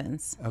sometimes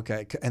happens.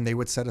 Okay, and they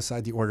would set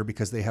aside the order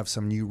because they have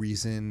some new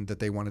reason that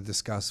they want to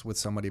discuss with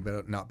somebody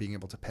about not being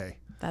able to pay.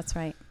 That's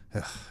right.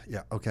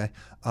 Yeah. Okay.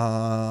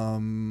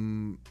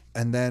 And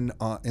then,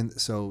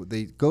 so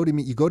they go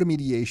to you go to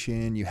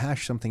mediation, you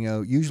hash something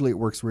out. Usually it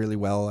works really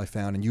well, I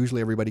found, and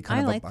usually everybody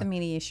kind of. I like the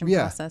mediation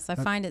process. I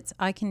find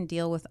I can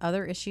deal with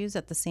other issues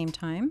at the same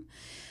time.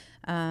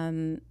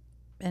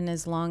 And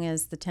as long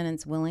as the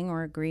tenant's willing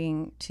or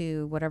agreeing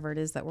to whatever it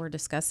is that we're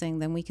discussing,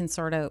 then we can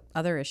sort out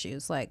other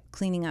issues like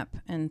cleaning up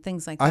and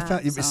things like that. I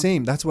found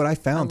same. That's what I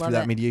found through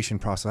that mediation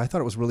process. I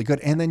thought it was really good.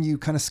 And then you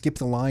kind of skip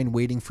the line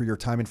waiting for your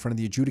time in front of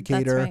the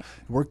adjudicator. That's right.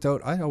 It worked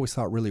out. I always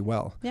thought really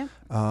well. Yeah.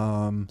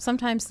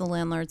 Sometimes the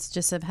landlords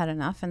just have had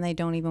enough and they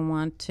don't even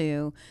want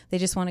to. They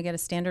just want to get a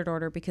standard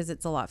order because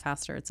it's a lot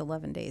faster. It's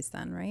 11 days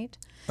then, right?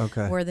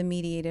 Okay. Where the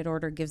mediated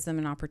order gives them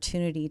an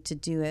opportunity to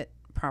do it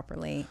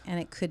properly, and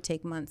it could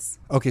take months.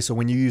 Okay, so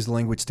when you use the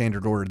language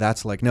standard order,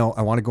 that's like, no,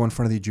 I want to go in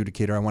front of the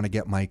adjudicator. I want to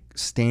get my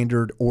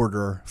standard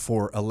order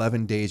for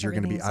 11 days. You're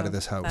going to be out of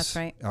this house. That's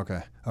right.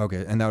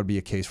 Okay. And that would be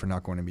a case for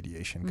not going to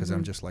mediation because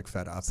I'm just like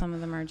fed up. Some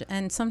of them are,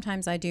 and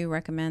sometimes I do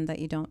recommend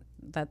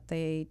that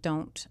they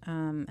don't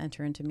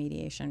enter into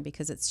mediation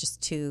because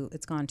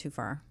it's gone too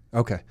far.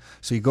 Okay.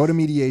 So you go to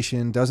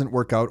mediation, doesn't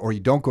work out, or you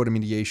don't go to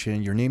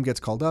mediation, your name gets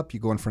called up, you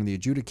go in front of the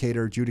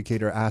adjudicator.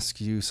 Adjudicator asks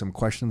you some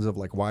questions of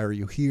like, why are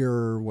you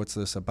here? What's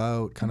this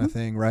about? Kind of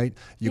thing, right?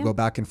 You go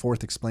back and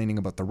forth explaining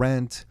about the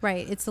rent.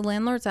 Right. It's the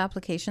landlord's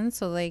application,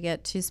 so they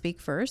get to speak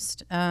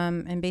first.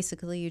 And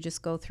basically you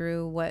just go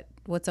through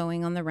what's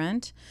owing on the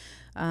rent.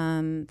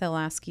 They'll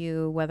ask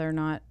you whether or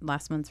not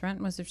last month's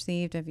rent was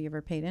received. Have you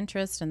ever paid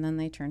interest? And then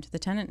they turn to the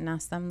tenant and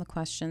ask them the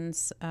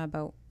questions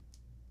about,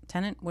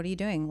 tenant, what are you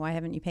doing? Why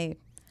haven't you paid?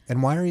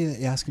 And why are you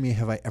asking me,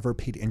 have I ever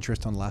paid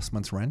interest on last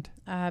month's rent?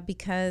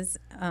 Because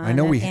on I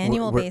know an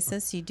annual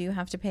basis, you do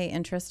have to pay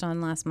interest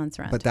on last month's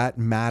rent. But that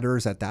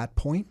matters at that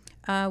point?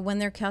 When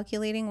they're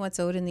calculating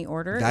what's owed in the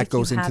order, that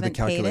goes into the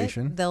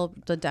calculation? They'll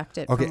deduct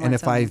it. Okay, from and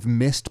what's if I've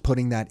missed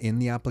putting that in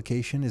the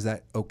application, is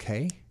that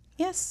okay?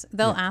 Yes,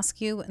 they'll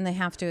ask you, and they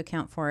have to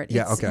account for it.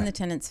 It's in the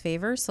tenant's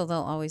favor, so they'll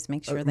always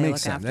make sure they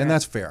look after it. And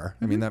that's fair.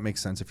 I mean, that makes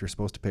sense. If you're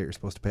supposed to pay it, you're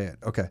supposed to pay it.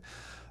 Okay.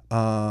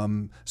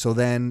 So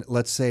then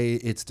let's say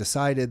it's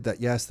decided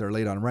that, yes, they're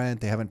late on rent.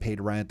 They haven't paid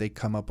rent. They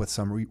come up with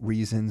some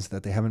reasons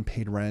that they haven't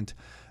paid rent.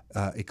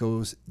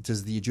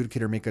 Does the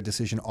adjudicator make a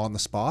decision on the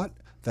spot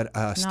that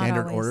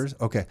standard orders?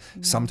 Okay.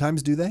 No.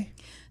 Sometimes do they?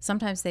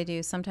 Sometimes they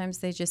do. Sometimes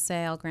they just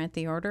say, I'll grant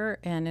the order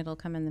and it'll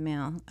come in the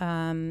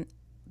mail.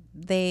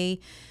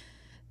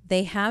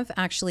 They have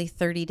actually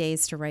 30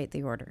 days to write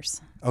the orders.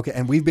 Okay,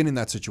 and we've been in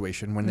that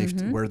situation when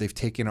where they've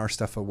taken our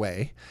stuff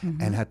away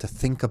and had to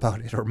think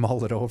about it or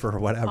mull it over or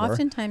whatever.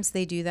 Oftentimes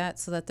they do that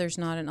so that there's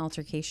not an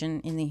altercation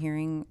in the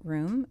hearing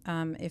room.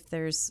 If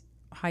there's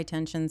high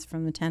tensions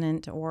from the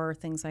tenant or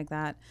things like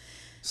that,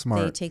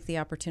 they take the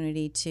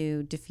opportunity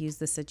to diffuse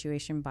the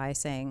situation by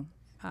saying,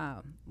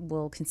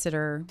 we'll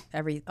consider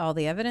all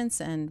the evidence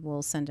and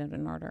we'll send out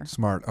an order.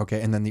 Smart.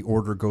 Okay, and then the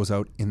order goes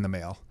out in the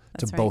mail.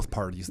 To both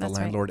parties, the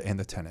landlord and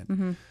the tenant.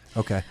 Mm-hmm.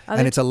 Okay.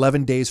 And it's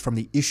 11 days from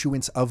the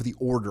issuance of the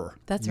order.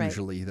 That's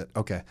usually right.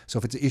 Okay.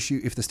 So if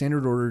if the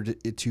standard order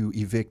to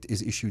evict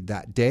is issued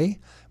that day,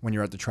 when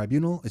you're at the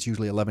tribunal, it's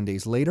usually 11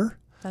 days later.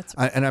 That's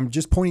right. And I'm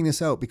just pointing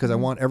this out because I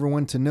want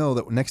everyone to know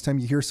that next time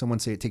you hear someone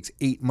say it takes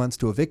 8 months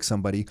to evict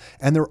somebody,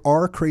 and there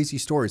are crazy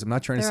stories. I'm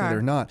not trying to say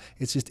they're not.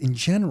 It's just in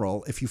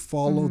general, if you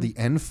follow the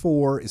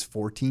N4 is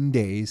 14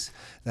 days,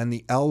 then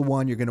the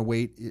L1 you're going to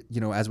wait,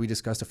 as we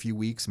discussed, a few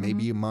weeks,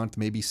 maybe a month,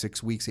 maybe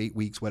 6 weeks, 8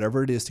 weeks,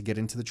 whatever it is to get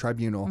into the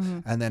tribunal.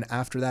 And then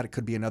after that, it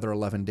could be another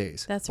 11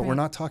 days. But we're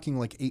not talking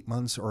like 8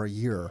 months or a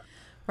year.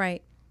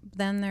 Right.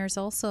 Then there's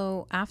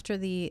also, after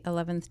the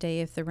 11th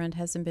day, if the rent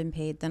hasn't been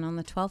paid, then on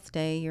the 12th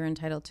day, you're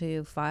entitled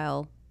to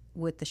file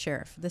with the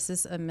sheriff. This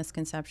is a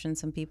misconception.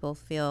 Some people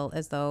feel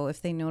as though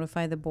if they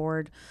notify the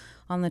board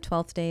on the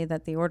 12th day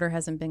that the order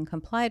hasn't been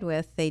complied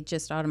with, they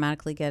just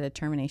automatically get a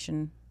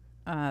termination.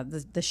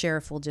 The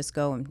sheriff will just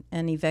go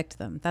and evict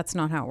them. That's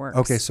not how it works.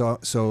 Okay, so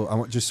I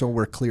want, just so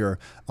we're clear,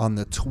 on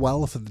the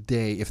 12th of the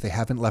day, if they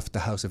haven't left the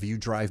house, if you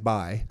drive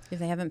by, If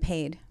they haven't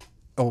paid.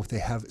 oh, if they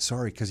have,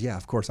 sorry, because yeah,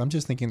 of course, I'm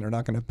just thinking they're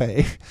not going to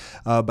pay,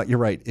 but you're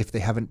right. If they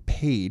haven't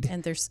paid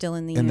And they're still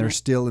in the and unit. they're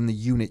still in the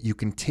unit, you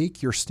can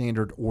take your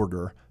standard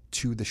order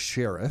to the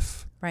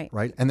sheriff.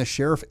 Right. And the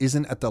sheriff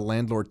isn't at the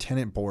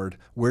landlord-tenant board.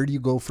 Where do you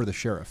go for the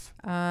sheriff?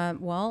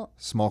 Well,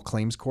 Small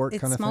claims court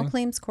it's kind of small thing?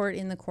 claims court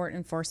in the court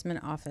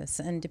enforcement office.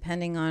 And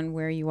depending on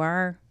where you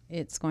are,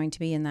 it's going to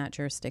be in that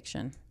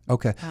jurisdiction.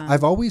 Okay.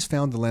 I've always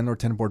found the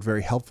landlord-tenant board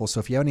very helpful. So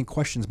if you have any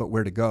questions about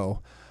where to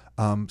go,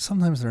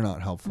 sometimes they're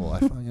not helpful. I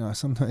find,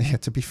 sometimes, yeah,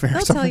 to be fair.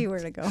 They'll tell you where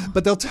to go.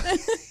 But they'll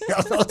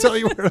tell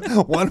you where,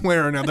 one way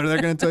or another.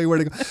 They're going to tell you where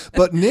to go.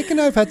 But Nick and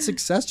I have had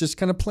success just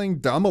kind of playing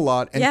dumb a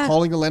lot and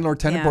calling a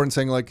landlord-tenant board and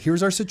saying, like,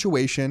 here's our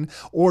situation,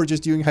 or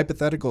just doing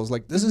hypotheticals.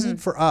 Like, this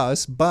isn't for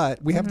us,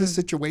 but we have this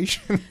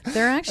situation.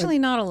 They're actually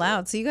not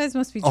allowed. So you guys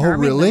must be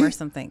charming them or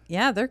something.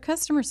 Yeah, they're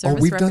customer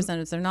service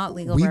representatives. They're not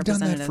legal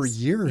representatives. We've done that for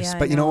years. Yeah,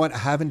 but you know what? I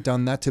haven't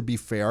done that, to be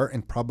fair,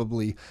 in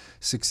probably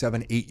 6,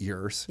 7, 8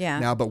 years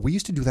now. But we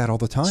used to do that all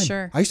the time.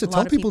 Sure. I used to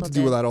tell people to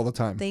do that all the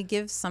time. They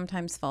give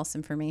sometimes false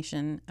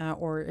information,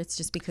 or it's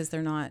just because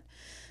they're not,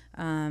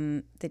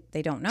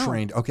 they don't know.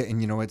 Trained. Okay.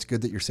 And you know, it's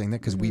good that you're saying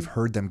that, because we've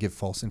heard them give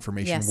false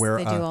information. Yes, where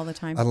they do all the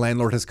time. A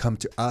landlord has come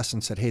to us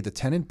and said, hey, the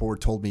tenant board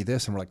told me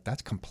this. And we're like,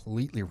 that's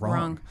completely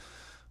wrong.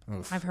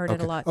 Oof. I've heard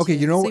it a lot. Okay.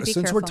 Too. You know, So be since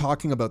careful. we're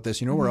talking about this,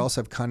 you know where else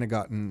I've kind of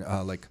gotten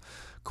like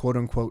quote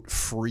unquote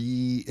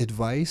free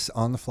advice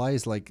on the fly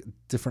is like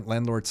different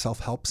landlord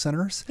self-help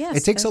centers. Yes,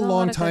 it takes a there's a long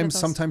lot of good time of those.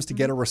 sometimes to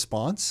get a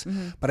response,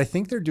 but I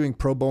think they're doing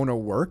pro bono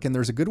work. And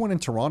there's a good one in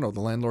Toronto, the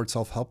Landlord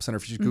Self-Help Center.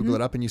 If you just Google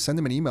it up and you send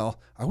them an email,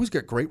 I always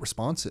get great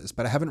responses,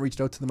 but I haven't reached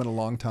out to them in a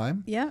long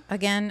time. Yeah.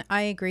 Again,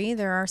 I agree.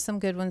 There are some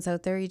good ones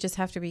out there. You just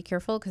have to be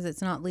careful because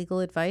it's not legal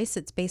advice.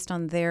 It's based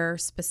on their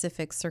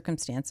specific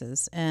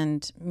circumstances,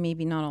 and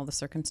maybe not all the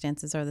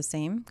circumstances are the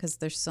same because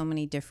there's so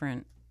many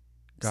different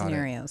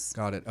scenarios.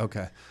 Got it.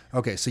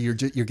 Okay. So you're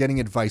getting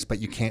advice, but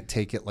you can't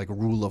take it like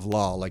rule of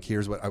law. Like,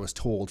 here's what I was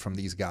told from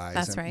these guys.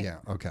 That's right. Yeah.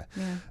 Okay.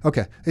 Yeah.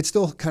 Okay. It's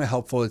still kind of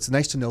helpful. It's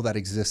nice to know that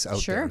exists out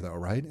Sure. there, though,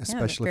 right?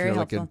 Especially if very you're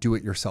like a helpful.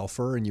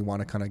 do-it-yourselfer and you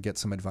want to kind of get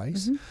some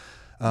advice.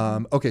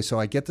 Okay, so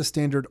I get the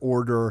standard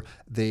order.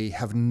 They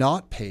have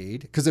not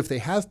paid, because if they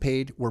have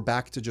paid, we're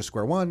back to just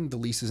square one. The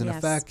lease is in Yes.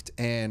 effect,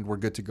 and we're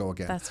good to go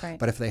again. That's right.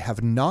 But if they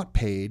have not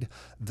paid,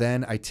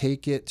 then I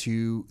take it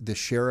to the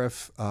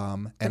sheriff,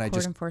 and The I court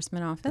just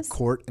enforcement office.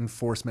 court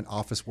enforcement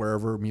office,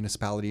 wherever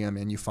municipality I'm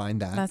in, you find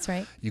that. That's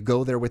right. You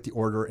go there with the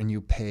order and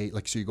you pay.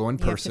 Like, so you go in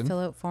You have person, to fill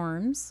out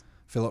forms.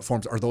 fill out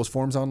forms. Are those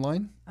forms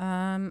online?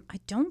 I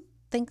don't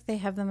think they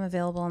have them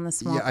available on the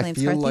small Yeah, I claims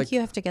feel court. I like- think you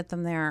have to get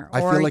them there.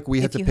 I or feel like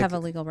we have if to you pick- have a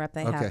legal rep,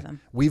 they have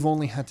them. We've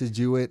only had to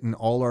do it in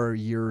all our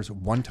years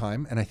one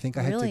time, and I think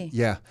I had Really? to.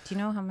 Yeah. Do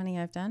you know how many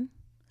I've done?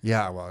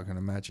 Yeah. Well, I can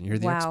imagine. You're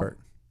the Wow. expert.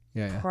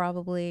 Yeah.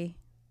 Probably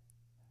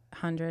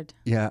 100.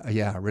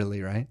 Yeah.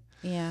 Really, right?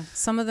 Yeah.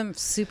 Some of them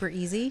super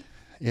easy,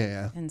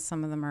 Yeah. and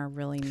some of them are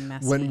really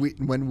messy.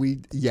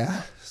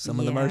 Some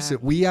of them are. Yeah. So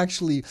we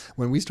actually,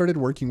 when we started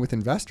working with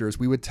investors,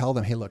 we would tell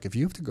them, hey, look, if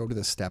you have to go to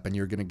this step and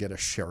you're going to get a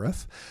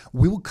sheriff,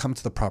 we will come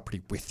to the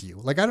property with you.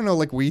 Like, I don't know,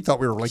 like we thought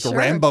we were like a Sure.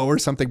 Rambo or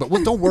something, but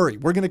well, don't worry,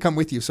 we're going to come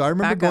with you. So I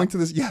remember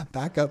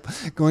Back up.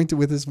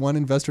 with this one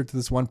investor to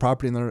this one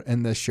property,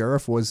 and the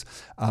sheriff was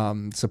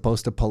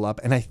supposed to pull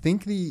up. And I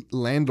think the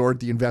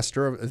landlord, the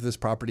investor of this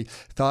property,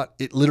 thought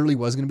it literally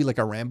was going to be like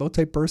a Rambo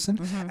type person.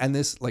 And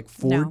this like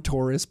Ford No.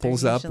 Taurus They're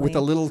pulls up with a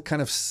usually- little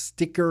kind of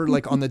sticker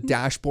like on the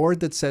dashboard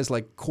that says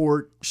like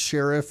court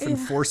sheriff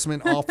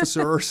enforcement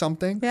officer or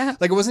something. Yeah.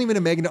 Like, it wasn't even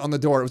a magnet on the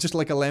door. It was just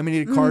like a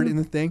laminated card in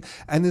the thing.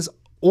 And this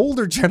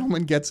older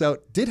gentleman gets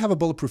out, did have a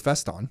bulletproof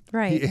vest on.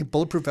 Right.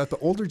 Bulletproof vest, the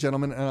older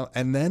gentleman.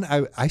 And then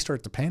I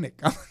start to panic.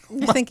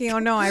 You're thinking, oh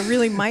no, I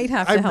really might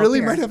have to I help really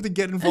here. might have to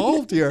get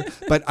involved here.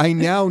 But I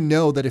now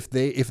know that if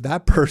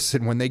that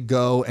person, when they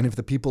go, and if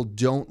the people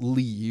don't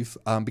leave,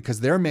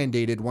 because they're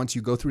mandated once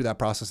you go through that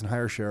process and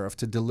hire a sheriff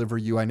to deliver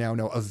you, I now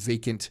know a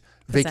vacant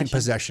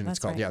possession. It's That's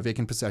called. right. Yeah,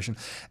 vacant possession.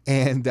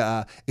 And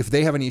if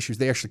they have any issues,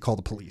 they actually call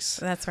the police.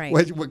 That's right.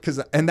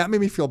 And that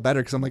made me feel better,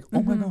 because I'm like,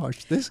 oh my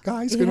gosh, this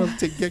guy's going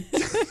to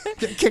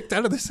get kicked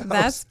out of this house.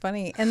 That's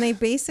funny. And they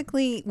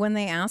basically, when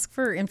they ask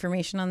for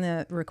information on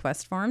the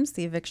request forms,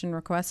 the eviction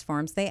request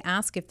forms, they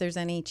ask if there's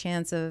any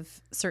chance of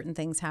certain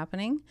things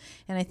happening.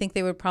 And I think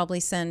they would probably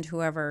send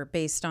whoever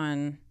based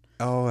on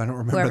Oh, I don't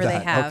remember whoever that.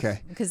 they have.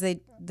 Okay. Because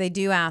they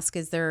do ask,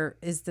 is there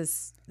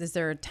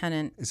a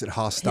tenant? Is it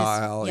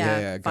hostile?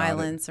 Yeah, got it.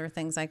 violence or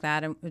things like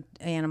that, and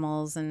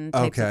animals and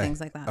types of things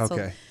like that.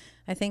 Okay.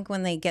 I think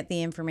when they get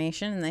the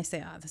information and they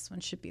say, "Oh, this one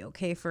should be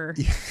okay for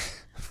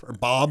for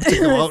Bob to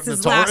go out in the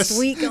his Taurus. last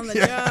week on the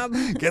job."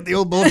 Get the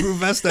old bulletproof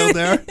vest out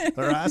there.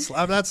 Or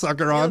slap that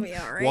sucker on. be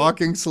all right.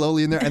 Walking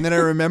slowly in there. And then I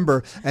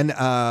remember, and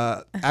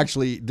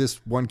actually this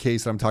one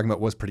case that I'm talking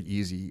about was pretty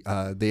easy.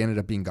 They ended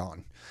up being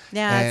gone.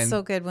 Yeah, And it's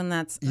so good when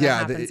that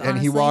happens. and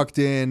he honestly. walked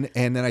in,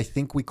 and then I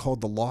think we called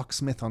the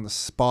locksmith on the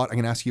spot. I'm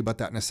going to ask you about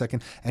that in a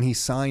second. And he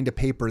signed a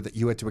paper that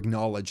you had to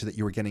acknowledge that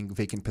you were getting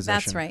vacant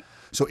possession. That's right.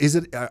 So is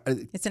it?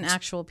 It's an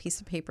actual piece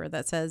of paper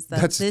that says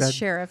that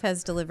sheriff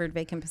has delivered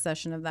vacant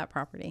possession of that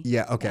property.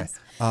 Yeah. Okay.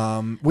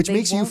 Yes. Which They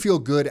makes you won't- feel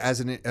good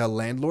as a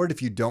landlord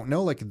if you don't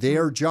know, like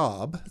their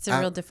job. It's a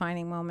real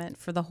defining moment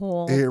for the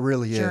whole It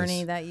really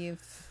journey is. that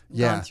you've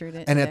Yeah. gone through to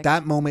And at evict.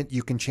 that moment,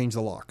 you can change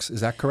the locks.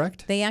 Is that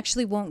correct? They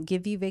actually won't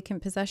give you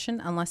vacant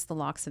possession unless the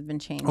locks have been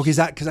changed. Okay. Is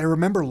that because I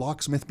remember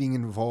locksmith being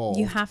involved?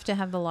 You have to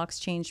have the locks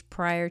changed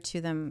prior to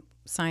them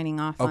signing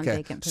off on Okay,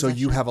 vacant so possession.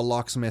 you have a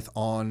locksmith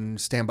on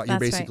standby. You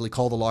That's right. basically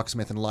call the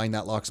locksmith and line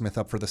that locksmith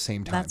up for the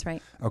same time. That's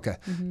right. Okay,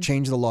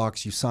 change the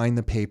locks, you sign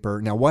the paper.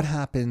 Now, what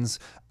happens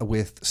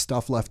with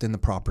stuff left in the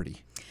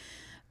property?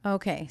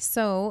 Okay,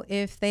 so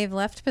if they've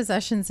left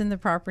possessions in the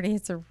property,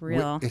 it's a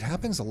real... It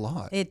happens a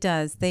lot. It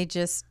does. They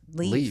just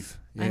leave.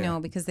 Yeah. I know,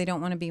 because they don't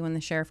want to be when the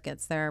sheriff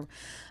gets there.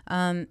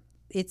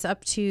 It's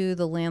up to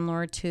the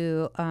landlord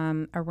to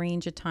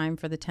arrange a time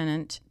for the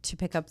tenant to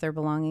pick up their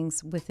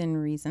belongings within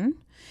reason.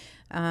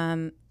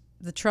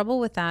 The trouble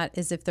with that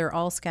is if they're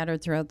all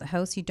scattered throughout the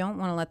house, you don't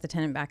want to let the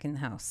tenant back in the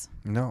house.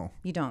 No.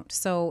 You don't.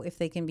 So if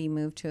they can be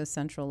moved to a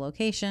central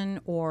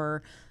location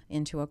or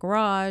into a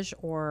garage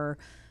or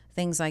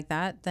things like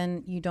that,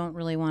 then you don't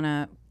really want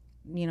to,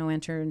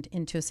 enter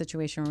into a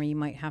situation where you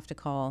might have to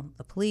call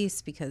the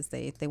police because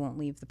they won't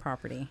leave the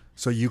property.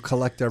 So you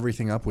collect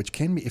everything up, which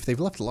can be, if they've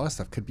left a lot of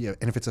stuff, could be, and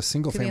if it's a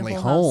single Could be a family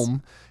whole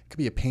home, it could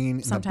be a pain in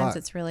the butt. Sometimes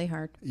it's really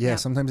hard. Yeah,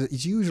 sometimes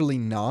it's usually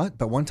not.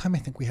 But one time I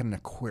think we had an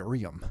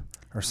aquarium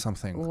or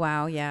something.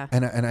 Wow, yeah.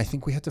 And I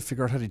think we had to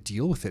figure out how to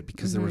deal with it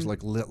because there was like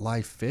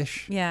live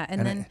fish. Yeah,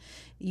 and then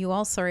you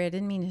all, sorry, I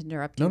didn't mean to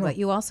interrupt you, but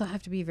you also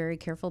have to be very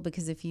careful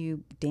because if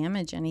you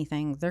damage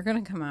anything, they're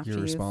going to come after You're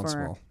you.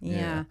 responsible.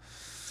 Yeah.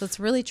 So it's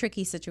a really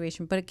tricky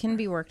situation, but it can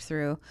be worked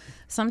through.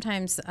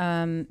 Sometimes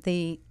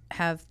they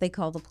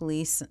call the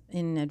police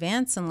in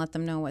advance and let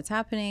them know what's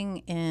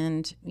happening,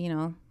 and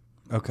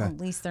Okay. at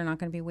least they're not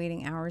going to be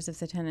waiting hours if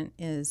the tenant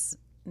is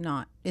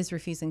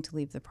refusing to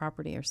leave the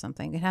property or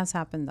something. It has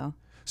happened though.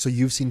 So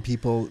you've seen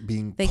people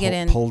being get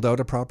in. pulled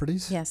out of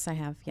properties? Yes, I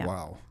have. Yeah.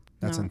 Wow.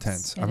 That's No,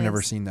 intense. it I've never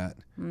is. seen that.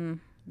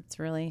 It's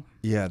really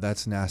Yeah,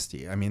 that's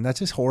nasty. I mean, that's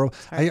just horrible.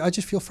 I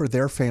just feel for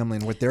their family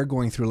and what they're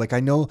going through. Like, I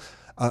know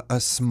a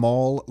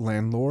small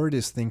landlord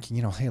is thinking,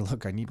 hey,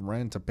 look, I need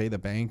rent to pay the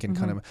bank and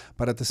kind of,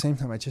 but at the same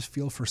time, I just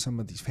feel for some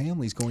of these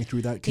families going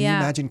through that. Can you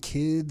imagine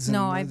kids?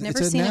 No, and I've never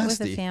it's seen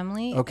nasty. it with a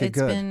family. Okay, It's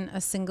good. been a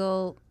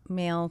single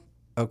male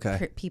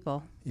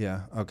people.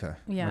 Yeah. Okay.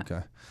 Yeah.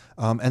 Okay.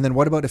 And then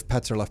what about if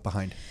pets are left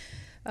behind?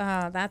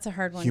 That's a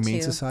hard one Humane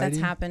too. Society?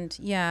 That's happened.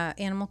 Yeah,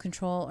 Animal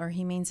Control or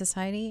Humane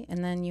Society,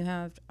 and then you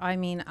have.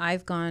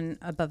 I've gone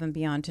above and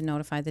beyond to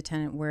notify the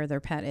tenant where their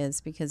pet is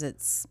because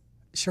it's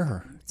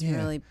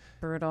really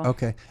brutal.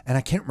 Okay. And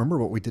I can't remember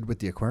what we did with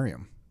the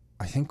aquarium.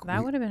 I think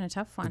That would have been a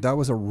tough one. that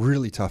was a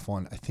really tough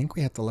one. I think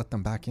we had to let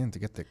them back in to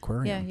get the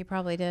aquarium. Yeah, you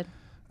probably did.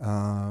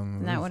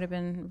 And that would have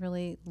been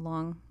really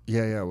long.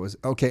 Yeah, it was.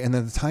 Okay, and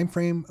then the time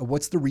frame,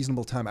 what's the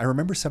reasonable time? I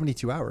remember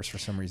 72 hours for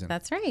some reason.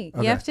 That's right.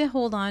 Okay. You have to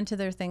hold on to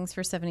their things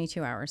for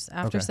 72 hours.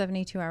 After Okay.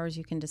 72 hours,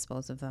 you can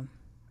dispose of them.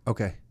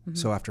 Okay,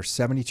 so after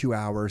 72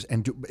 hours,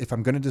 and if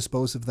I'm going to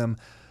dispose of them,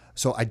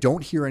 so I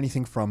don't hear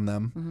anything from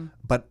them,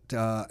 but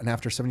and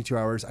after 72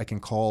 hours, I can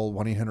call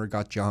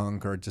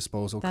 1-800-GOT-JUNK or a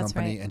disposal That's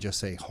company right. and just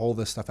say, haul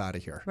this stuff out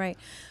of here. Right.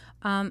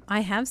 I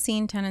have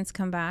seen tenants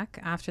come back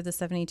after the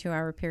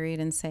 72-hour period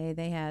and say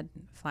they had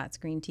flat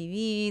screen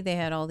TV, they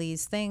had all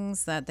these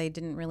things that they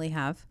didn't really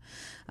have.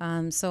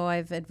 So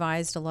I've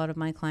advised a lot of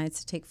my clients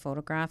to take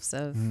photographs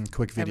of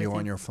Quick video on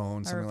everything. your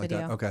phone, something like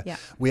video, that. Okay. yeah.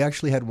 We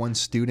actually had one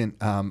student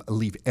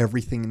leave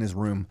everything in his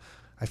room.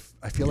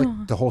 I feel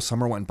like the whole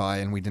summer went by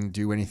and we didn't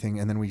do anything,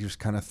 and then we just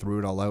kind of threw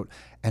it all out.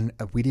 And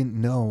we didn't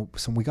know.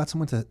 So we got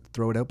someone to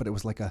throw it out, but it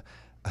was like a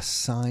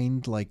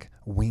signed like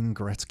Wayne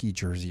Gretzky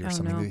jersey or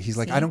something. no. He's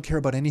like, See? I don't care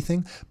about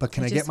anything, but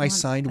can I get just my want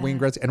signed Wayne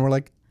that. Gretzky? And we're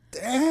like,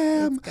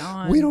 damn, It's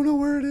gone. we don't know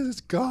where it is.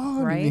 It's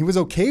gone. Right? And he was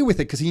okay with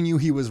it because he knew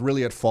he was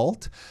really at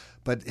fault.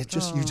 But it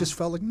just, you just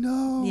felt like,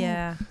 no.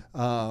 Yeah.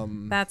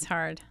 That's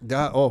hard.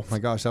 Oh my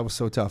gosh, that was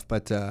so tough.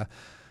 But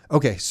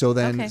okay, so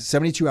then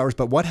 72 hours.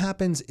 But what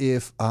happens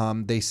if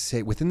they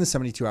say within the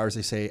 72 hours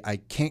they say I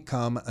can't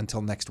come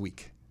until next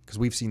week? Because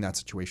we've seen that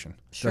situation.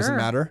 Doesn't Sure.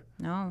 matter.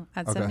 No,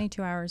 at Okay.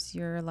 72 hours,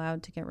 you're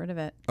allowed to get rid of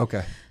it.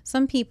 Okay.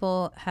 Some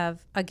people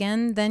have,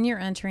 again, then you're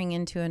entering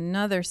into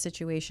another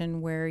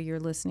situation where you're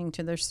listening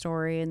to their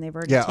story and they've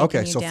already taken Okay.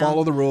 you So down.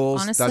 follow the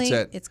rules. Honestly,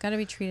 That's it. it's got to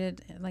be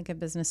treated like a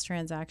business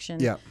transaction.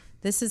 Yeah.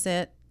 This is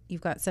it.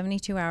 You've got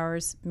 72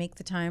 hours. Make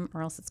the time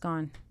or else it's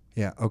gone.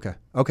 Yeah. Okay.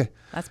 Okay.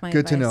 That's my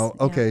Good to advice. know.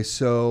 Yeah. Okay.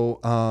 So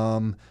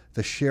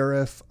The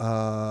sheriff,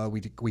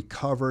 we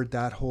covered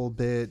that whole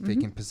bit.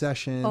 Vacant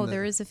possession. Oh,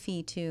 there is a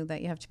fee too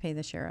that you have to pay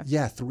the sheriff.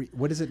 Yeah,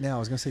 what is it now? I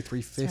was going to say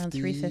 $350. Around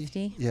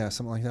 $350. Yeah,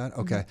 something like that.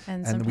 Okay.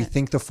 And we sometimes-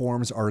 think the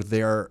forms are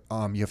there.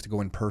 You have to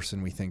go in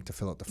person, we think, to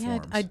fill out the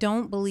forms. I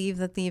don't believe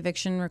that the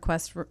eviction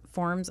request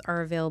forms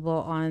are available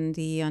on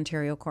the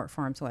Ontario Court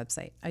Forms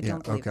website. I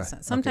don't believe okay, so.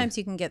 Sometimes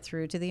you can get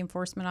through to the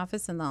enforcement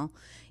office and they'll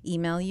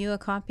email you a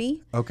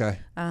copy. Okay.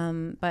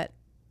 But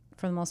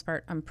for the most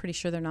part, I'm pretty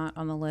sure they're not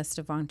on the list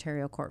of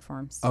Ontario court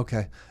forms.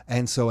 Okay.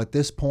 And so at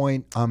this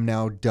point, I'm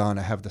now done.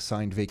 I have the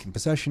signed vacant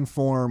possession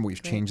form.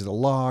 We've changed the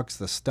locks.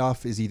 The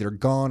stuff is either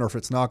gone, or if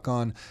it's not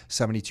gone,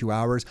 72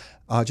 hours.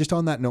 Just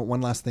on that note,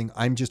 one last thing.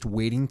 I'm just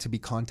waiting to be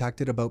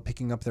contacted about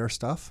picking up their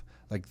stuff.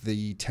 Like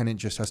the tenant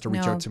just has to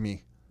reach out to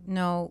me.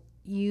 No,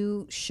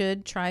 you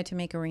should try to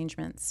make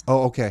arrangements.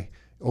 Oh, okay.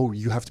 Oh,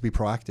 you have to be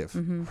proactive.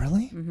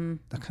 Really?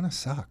 That kind of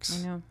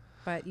sucks. I know.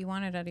 But you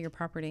want it out of your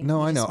property. No,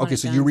 You I just know. want Okay, it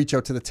so done. you reach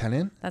out to the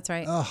tenant? That's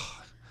right.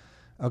 Oh,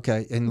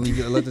 okay. And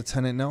let the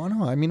tenant know.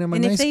 No, I mean, I'm a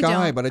And if nice they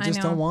guy, don't, but I I just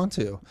know. don't want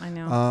to. I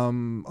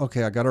know.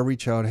 Okay, I got to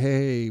reach out.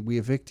 Hey, we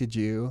evicted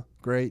you.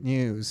 Great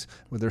news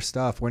with their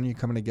stuff. When are you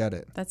coming to get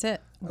it? That's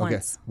it. Okay,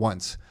 Once.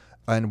 once.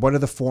 And what are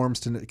the forms?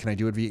 Can I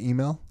do it via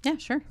email? Yeah,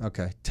 sure.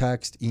 Okay.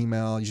 Text,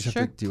 email. You just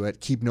Sure. have to do it.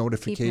 Keep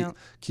notification. note.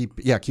 Keep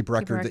record that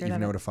record you've of it.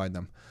 notified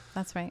them.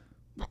 That's right.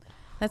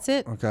 That's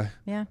it. Okay.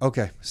 Yeah.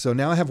 Okay. So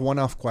now I have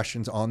one-off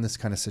questions on this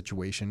kind of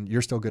situation.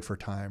 You're still good for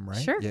time,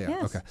 right? Sure, Yeah.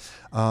 yes.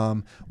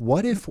 Okay.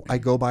 What if I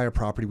go buy a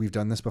property? We've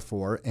done this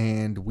before,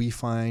 and we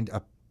find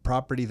a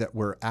property that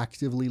we're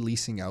actively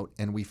leasing out,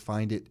 and we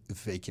find it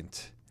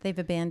vacant. They've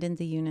abandoned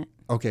the unit.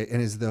 Okay.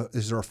 And is there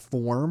a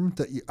form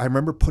that I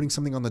remember putting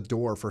something on the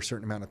door for a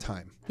certain amount of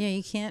time? Yeah,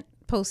 you can't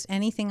post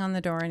anything on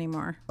the door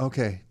anymore.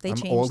 Okay. They I'm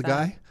changed old that.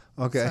 guy.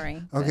 Okay.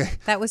 Sorry. but Okay.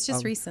 That was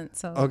just recent,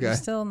 so okay. you're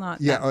still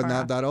not Yeah. that far Not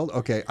off. that old.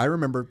 Okay. I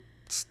remember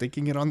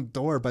sticking it on the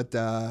door, but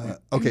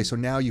okay. So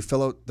now you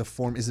fill out the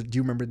form. Do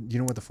you remember? Do you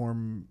know what the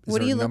form? Is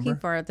What are there a you number? looking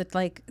for?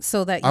 That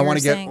so that I you're want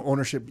to get saying,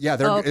 ownership. Yeah,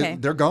 Oh, okay.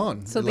 they're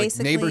gone. So like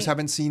basically- neighbors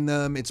haven't seen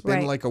them. It's been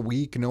Right. like a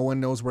week. No one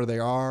knows where they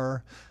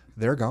are.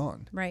 They're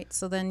gone. Right.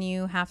 So then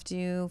you have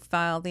to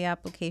file the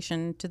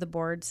application to the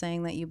board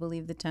saying that you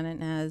believe the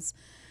tenant has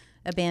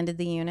abandoned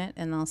the unit,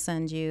 and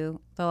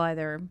they'll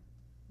either,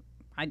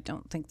 I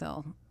don't think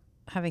they'll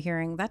have a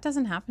hearing. That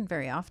doesn't happen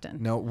very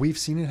often. No, we've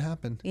seen it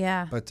happen.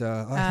 Yeah. But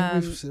I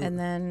think we've seen and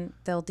then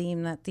they'll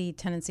deem that the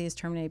tenancy is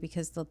terminated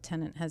because the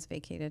tenant has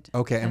vacated.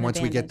 okay. And once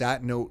we get abandoned.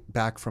 that note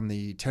back from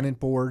the tenant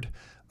board,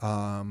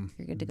 You're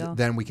good to go.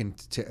 then we can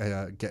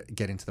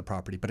get into the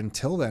property. But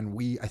until then,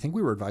 I think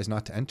we were advised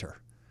not to enter.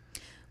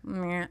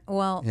 Meh.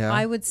 Well, Yeah.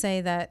 I would say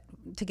that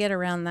to get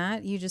around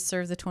that, you just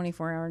serve the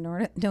 24-hour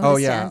notice Oh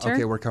to yeah. enter.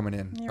 Okay, we're coming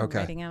in. You're Okay.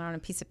 writing it on a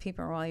piece of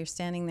paper while you're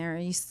standing there.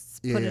 You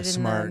Yeah, put yeah, it in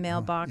smart. the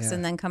mailbox Yeah.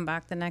 and then come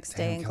back the next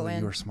day Damn, and Kelly, go in.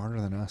 you were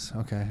smarter than us.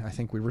 Okay. I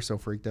think we were so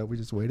freaked out. We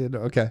just waited.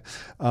 Okay.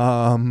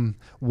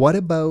 What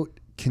about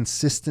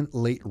consistent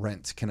late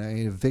rent? Can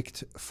I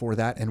evict for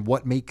that? And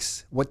what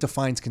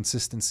defines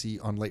consistency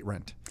on late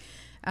rent?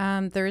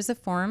 There is a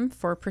form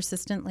for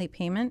persistent late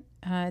payment.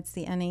 It's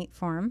the N8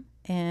 form.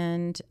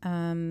 And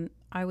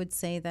I would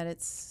say that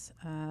it's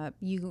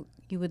you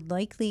would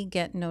likely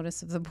get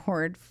notice of the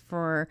board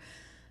for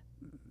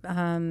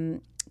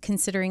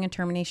considering a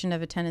termination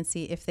of a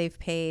tenancy if they've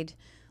paid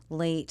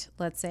late,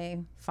 let's say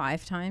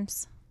 5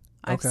 times.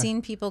 I've Okay.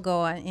 seen people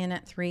go in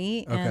at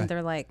 3 Okay. and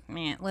they're like,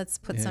 man, let's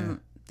put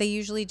some. They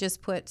usually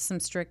just put some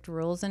strict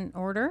rules in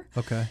order.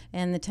 Okay.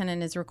 And the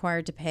tenant is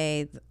required to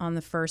pay on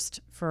the first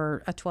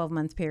for a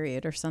 12-month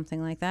period or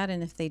something like that.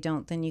 And if they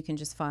don't, then you can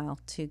just file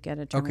to get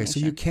a termination. Okay.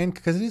 So you can,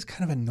 because it is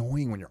kind of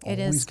annoying when you're It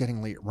always is.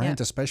 getting late rent,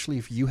 Yeah. especially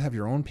if you have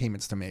your own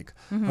payments to make.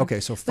 Okay.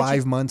 So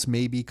 5 months,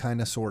 maybe, kind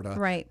of, sort of.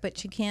 Right,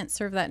 but you can't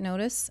serve that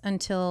notice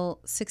until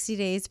 60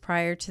 days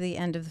prior to the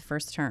end of the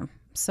first term.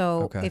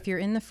 So Okay. if you're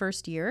in the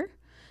first year,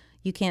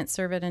 you can't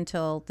serve it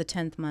until the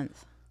 10th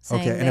month.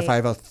 saying Okay. And if I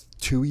have a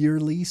 2-year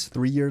lease,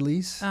 3-year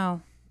lease?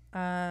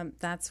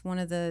 that's one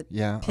of the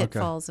Yeah, okay.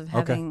 pitfalls of Okay.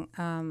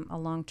 having a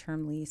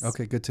long-term lease.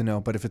 Okay. Good to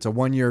know. But if it's a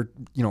 1-year,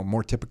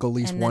 more typical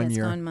lease, And then 1 it's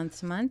year. gone month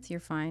to month, you're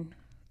fine.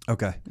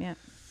 Okay. Yeah.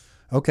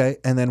 Okay.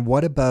 And then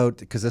what about,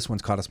 because this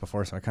one's caught us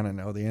before, so I kind of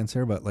know the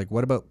answer, but like,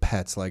 what about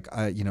pets? Like,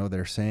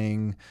 they're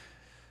saying,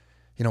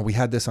 we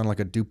had this on like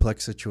a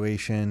duplex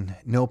situation.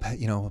 No pet,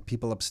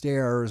 people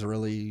upstairs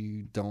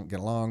really don't get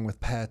along with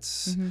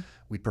pets. Mm-hmm.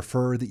 We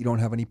prefer that you don't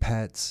have any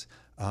pets.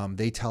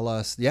 They tell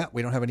us, yeah,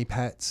 we don't have any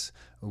pets.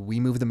 We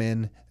move them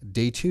in.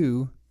 Day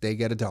 2, they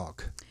get a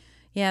dog.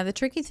 Yeah, the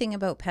tricky thing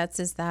about pets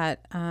is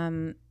that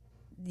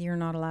you're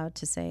not allowed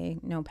to say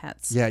no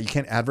pets. Yeah, you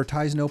can't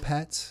advertise no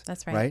pets.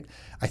 That's right. Right?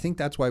 I think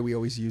that's why we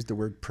always use the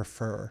word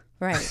prefer.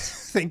 Right.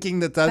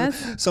 Thinking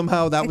that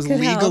somehow that was could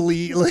help.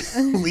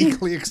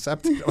 legally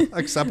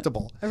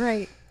acceptable.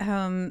 Right.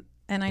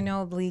 And I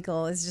know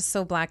legal is just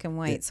so black and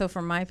white. So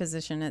from my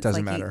position, it's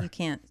Doesn't like matter. you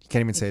can't. You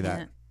can't even say that.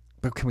 can't.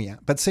 But can we?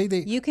 But say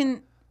You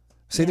can.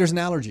 there's an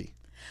allergy.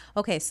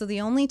 Okay, so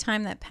the only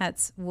time that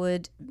pets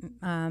would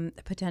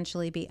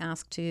potentially be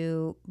asked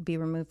to be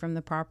removed from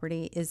the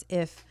property is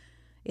if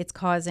it's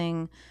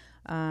causing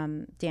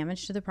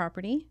damage to the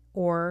property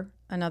or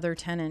another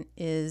tenant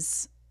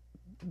is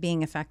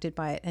being affected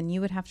by it, and you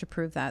would have to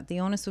prove that.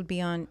 The onus would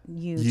be on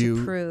you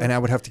to prove. And I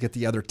would have to get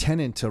the other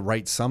tenant to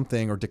write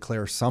something or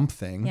declare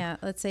something. Yeah,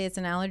 let's say it's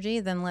an allergy,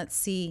 then let's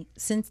see,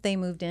 since they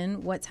moved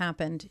in, what's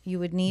happened. You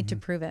would need to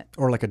prove it.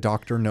 Or like a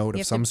doctor note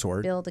of some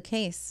sort. Build a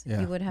case. Yeah.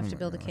 You would have to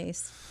build a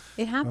case.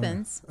 It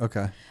happens.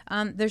 Okay.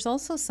 There's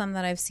also some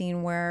that I've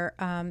seen where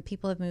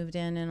people have moved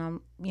in and,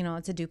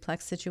 it's a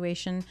duplex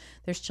situation.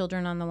 There's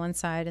children on the one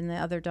side and the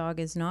other dog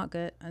is not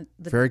good.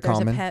 Very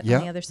common. There's a pet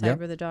on the other side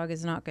where the dog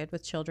is not good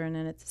with children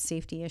and it's a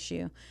safety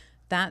issue.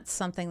 That's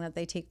something that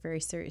they take very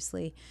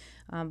seriously.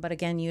 But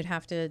again, you'd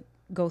have to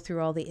go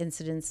through all the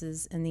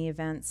incidences and the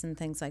events and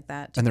things like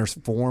that. And there's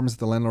forms,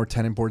 the Landlord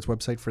Tenant Board's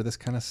website for this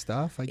kind of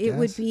stuff, I guess? It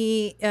would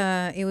be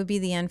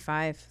the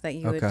N5 that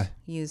you would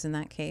use in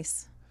that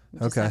case. You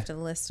just have to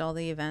list all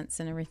the events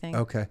and everything.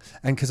 Okay.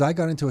 And because I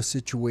got into a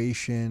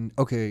situation,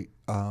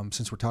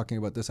 since we're talking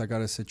about this, I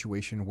got a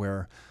situation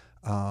where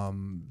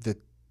the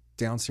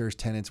downstairs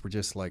tenants were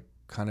just like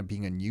kind of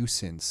being a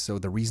nuisance. So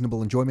the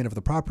reasonable enjoyment of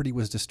the property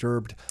was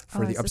disturbed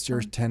for the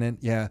upstairs tenant.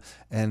 Yeah.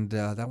 And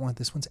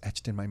this one's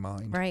etched in my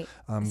mind. Right.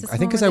 I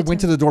think because I went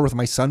to the door with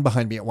my son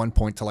behind me at one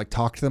point to like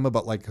talk to them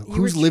about like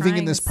who's living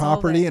in this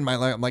property. And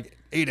I'm like,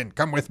 Aiden,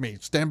 come with me.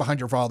 Stand behind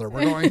your father.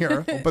 We're going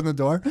here. Open the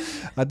door.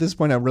 At this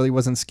point, I really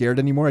wasn't scared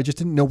anymore. I just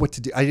didn't know what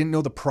to do. I didn't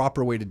know the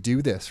proper way to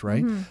do this.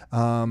 Right.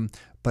 Mm-hmm.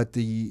 But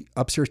the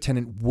upstairs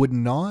tenant would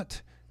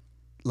not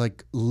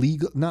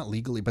not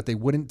legally, but they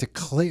wouldn't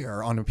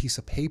declare on a piece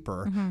of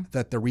paper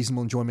that the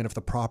reasonable enjoyment of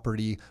the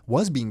property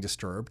was being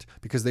disturbed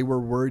because they were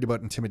worried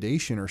about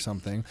intimidation or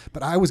something.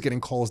 But I was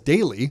getting calls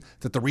daily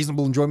that the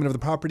reasonable enjoyment of the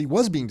property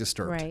was being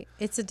disturbed. Right.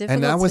 It's a difficult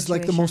And that was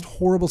situation. like the most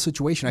horrible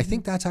situation. I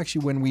think that's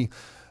actually when we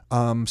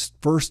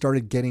first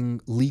started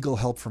getting legal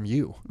help from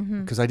you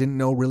because I didn't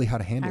know really how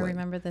to handle it. I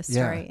remember this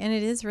story. And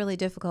it is really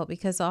difficult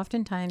because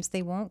oftentimes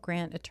they won't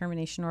grant a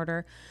termination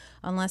order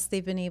unless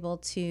they've been able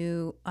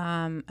to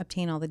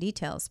obtain all the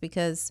details.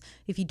 Because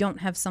if you don't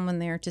have someone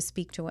there to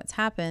speak to what's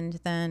happened,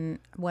 then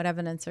what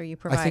evidence are you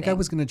providing? I think I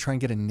was going to try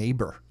and get a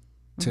neighbor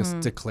to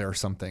declare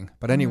something.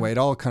 But anyway, it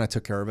all kind of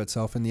took care of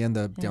itself. In the end,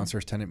 the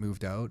downstairs tenant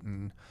moved out.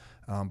 And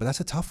but that's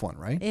a tough one,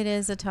 right? It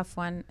is a tough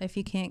one if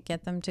you can't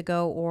get them to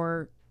go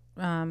or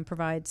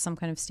provide some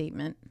kind of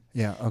statement.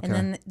 Yeah, okay. And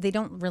then they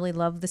don't really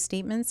love the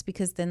statements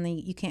because then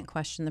you can't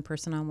question the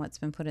person on what's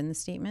been put in the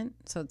statement.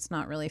 So it's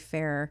not really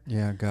fair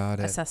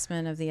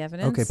assessment of the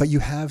evidence. Okay, but you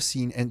have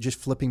seen, and just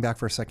flipping back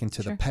for a second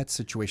to the pet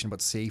situation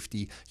about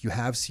safety, you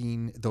have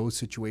seen those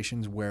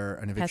situations where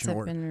an eviction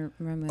order... Pets have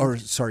been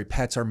removed.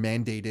 Pets are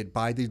mandated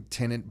by the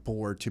tenant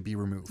board to be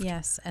removed.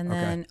 Yes, and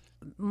then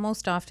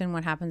most often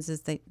what happens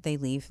is they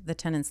leave. The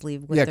tenants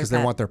leave with their pet. Yeah, because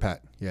they want their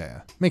pet.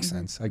 Yeah. Makes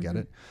sense. I get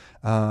it.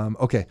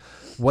 Okay.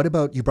 What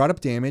about, you brought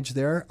up damage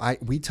there.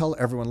 We tell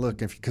everyone, look,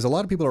 because a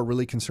lot of people are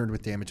really concerned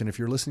with damage. And if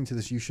you're listening to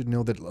this, you should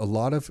know that a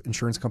lot of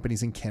insurance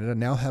companies in Canada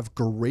now have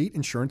great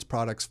insurance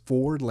products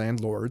for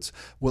landlords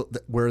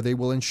where they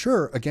will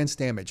insure against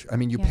damage. I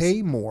mean, you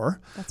pay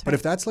more, but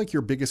if that's like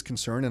your biggest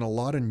concern, and a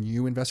lot of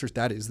new investors,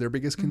 that is their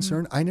biggest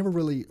concern. I never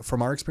really,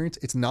 from our experience,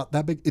 it's not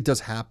that big. It does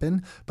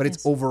happen, but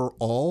it's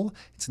overall,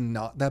 it's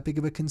not that big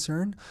of a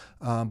concern.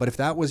 But if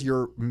that was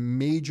your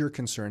major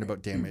concern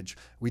about damage,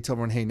 we tell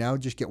everyone, hey, now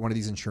just get one of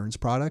these insurance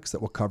products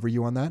that will cover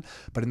you on that.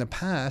 But in the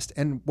past,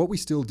 and what we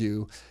still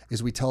do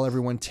is we tell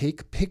everyone,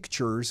 take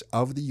pictures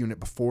of the unit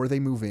before they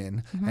move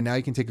in. And now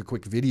you can take a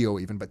quick video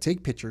even, but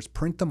take pictures,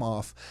 print them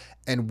off.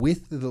 And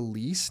with the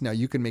lease, now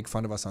you can make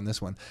fun of us on this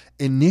one,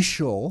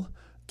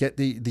 get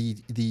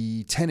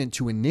the tenant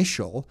to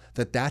initial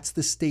that's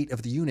the state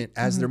of the unit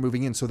as they're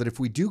moving in, so that if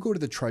we do go to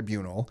the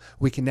tribunal,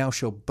 we can now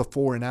show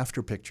before and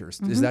after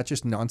pictures. Is that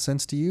just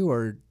nonsense to you,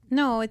 or?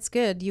 No, it's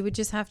good. You would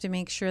just have to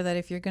make sure that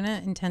if you're going to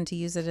intend to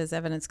use it as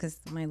evidence, because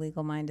my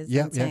legal mind is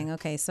saying,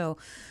 okay, so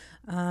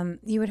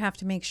you would have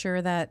to make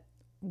sure that,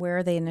 where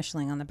are they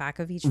initialing, on the back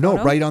of each photo?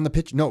 No, right on the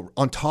picture. No,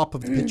 on top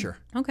of the picture.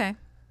 Okay,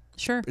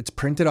 sure. It's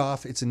printed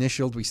off. It's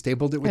initialed. We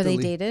stapled it with Are they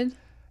dated?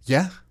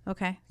 Yeah.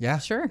 Okay. Yeah.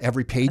 Sure.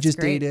 Every page is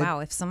great. dated. Wow.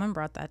 If someone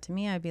brought that to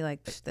me, I'd be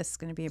like, this is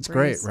going to be a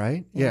breeze. Great,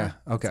 right? Yeah.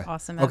 Okay. That's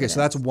awesome. Okay. So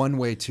that's one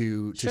way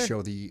to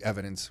show the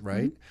evidence,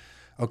 right?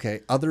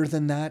 Okay. Other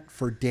than that,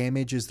 for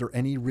damage, is there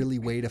any really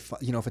way to,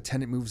 if a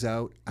tenant moves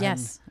out?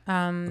 Yes.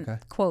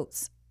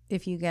 Quotes.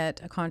 If you get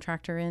a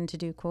contractor in to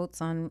do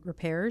quotes on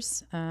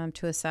repairs,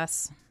 to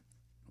assess,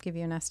 give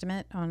you an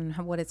estimate on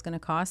what it's going to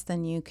cost,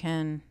 then you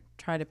can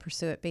try to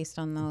pursue it based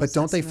on those. But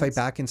don't estimates. they fight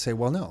back and say,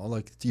 well, no,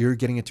 like you're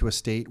getting it to a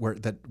state where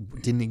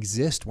that didn't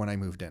exist when I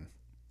moved in?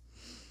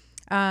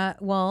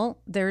 Well,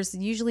 there's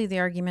usually the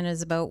argument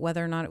is about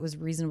whether or not it was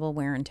reasonable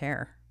wear and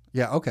tear.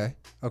 Yeah. Okay.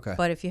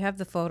 But if you have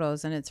the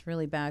photos, and it's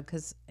really bad,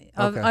 because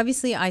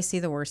obviously I see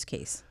the worst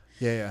case.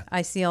 Yeah.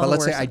 I see all but the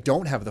let's worst. say I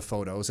don't have the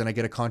photos and I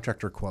get a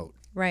contractor quote.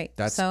 Right.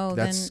 That's so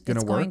then it's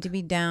gonna going work? to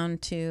be down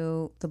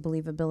to the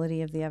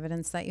believability of the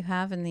evidence that you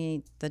have and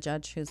the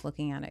judge who's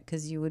looking at it,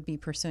 because you would be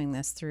pursuing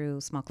this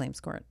through small claims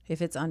court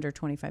if it's under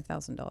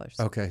 $25,000.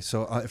 Okay,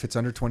 so if it's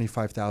under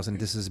 25,000,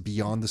 this is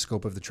beyond the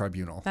scope of the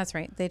tribunal. That's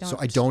right. They don't. So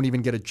I don't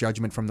even get a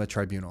judgment from the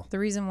tribunal. The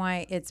reason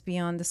why it's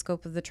beyond the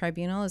scope of the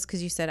tribunal is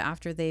because you said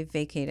after they've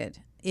vacated.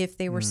 If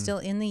they were still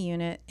in the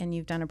unit and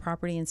you've done a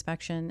property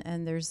inspection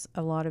and there's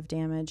a lot of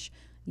damage,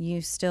 you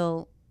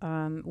still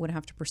would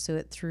have to pursue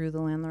it through the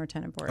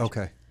landlord-tenant board.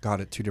 Okay, got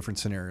it. Two different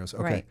scenarios.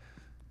 Okay, Right.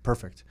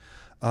 perfect.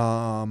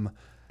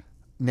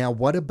 Now,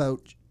 what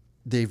about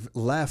they've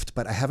left,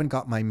 but I haven't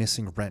got my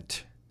missing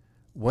rent?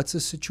 What's the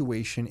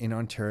situation in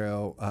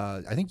Ontario?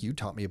 I think you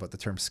taught me about the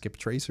term skip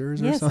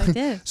tracers or Yes, I something.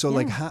 did. So Yeah.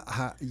 like,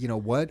 how,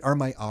 what are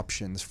my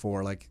options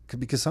for like,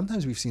 because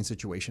sometimes we've seen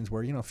situations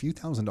where, a few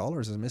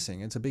 $1,000s is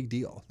missing. It's a big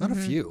deal. Not a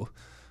few.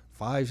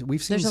 5.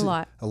 We've seen There's a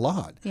lot. A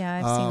lot. Yeah,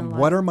 I've seen a lot.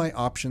 What are my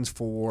options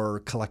for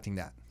collecting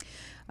that?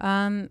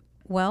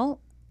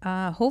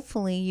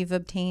 Hopefully you've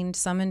obtained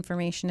some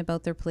information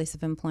about their place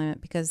of employment,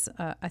 because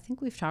I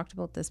think we've talked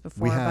about this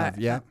before. We have,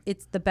 but yeah.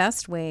 It's the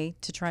best way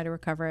to try to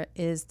recover it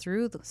is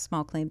through the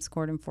small claims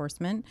court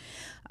enforcement.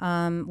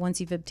 Once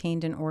you've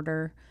obtained an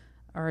order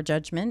or a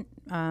judgment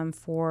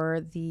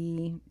for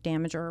the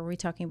damage, or are we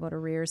talking about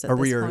arrears at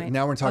this point?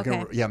 Now we're talking,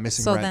 Okay.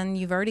 missing So rent. then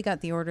you've already got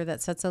the order that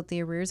sets out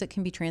the arrears. It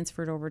can be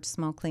transferred over to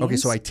small claims. Okay,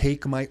 so I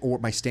take my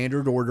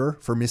standard order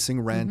for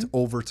missing rent Mm-hmm.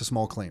 over to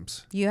small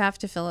claims. You have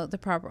to fill out the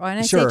proper. When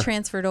I Sure. say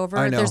transferred over,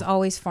 I know. there's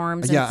always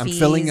forms. Yeah, and I'm fees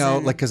filling out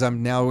and because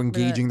I'm now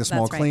engaging the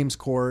small that's right. claims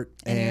court,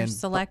 and you're and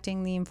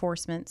selecting the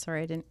enforcement.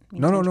 Sorry, I didn't.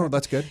 mean no, to no, interrupt.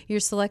 that's good. You're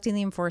selecting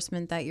the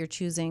enforcement that you're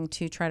choosing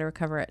to try to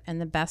recover it, and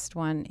the best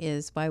one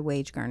is by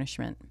wage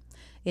garnishment.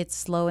 It's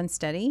slow and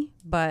steady,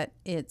 but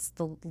it's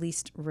the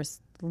least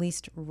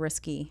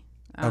risky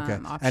Okay,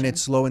 option. and it's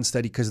slow and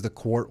steady because the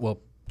court will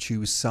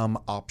choose some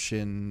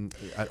option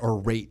or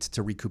rate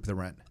to recoup the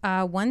rent.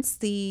 Once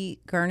the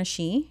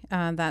garnishee,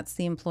 that's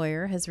the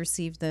employer, has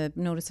received the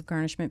notice of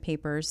garnishment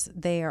papers,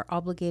 they are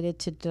obligated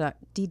to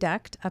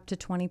deduct up to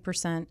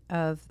 20%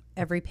 of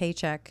every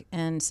paycheck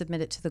and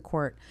submit it to the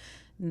court.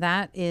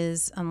 That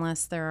is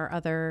unless there are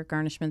other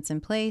garnishments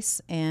in place,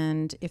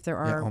 and if there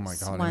are oh my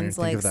God, I didn't ones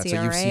think like of that. So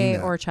you've seen CRA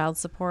that. or child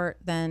support,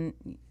 then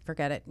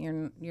forget it.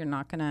 You're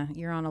not gonna.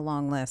 You're on a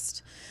long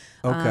list.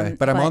 Okay,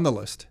 but I'm on the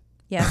list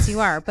Yes, you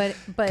are. But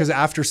because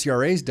after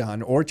CRA's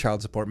done or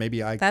child support,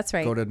 maybe I That's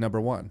right. go to number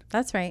 1.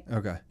 that's right.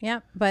 Okay. Yeah,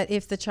 but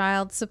if the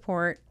child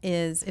support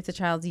is if the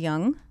child's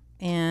young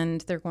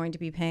and they're going to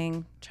be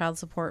paying child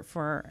support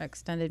for an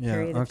extended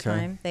period of okay.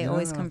 time, they Yeah,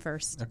 always no. come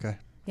first. Okay.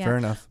 Yeah. Fair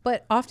enough.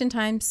 But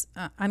oftentimes,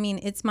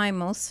 it's my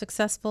most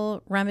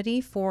successful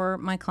remedy for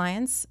my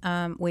clients,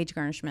 wage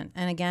garnishment.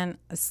 And again,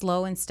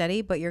 slow and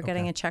steady, but you're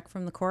getting a check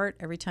from the court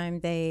every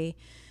time they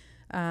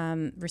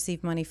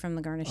receive money from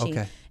the garnishee.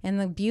 Okay. And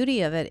the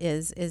beauty of it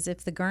is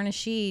if the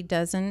garnishee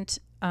doesn't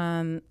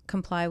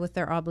comply with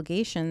their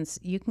obligations,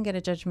 you can get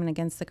a judgment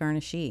against the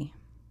garnishee.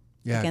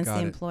 Against the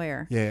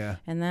employer. Yeah.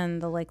 And then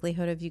the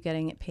likelihood of you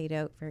getting it paid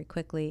out very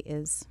quickly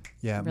is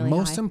Yeah, really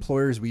most high.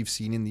 employers we've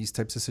seen in these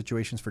types of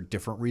situations for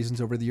different reasons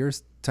over the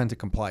years tend to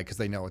comply because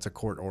they know it's a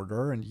court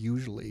order, and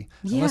usually,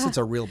 unless Yeah. it's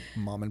a real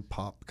mom and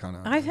pop kind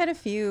of. I've had a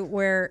few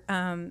where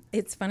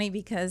it's funny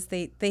because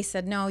they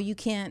said, no, you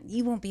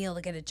won't be able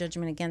to get a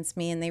judgment against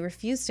me, and they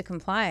refused to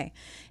comply.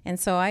 And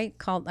so I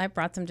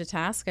brought them to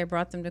task, I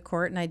brought them to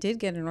court, and I did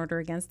get an order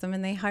against them,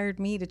 and they hired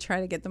me to try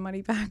to get the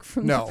money back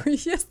from No.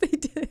 Yes, they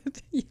did.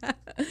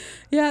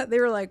 Yeah, they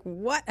were like,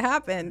 what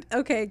happened?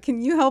 Okay,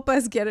 can you help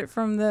us get it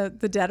from the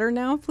debtor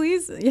now,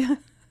 please? Yeah.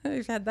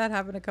 I've had that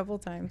happen a couple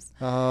times.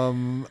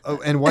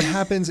 And what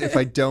happens if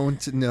I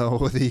don't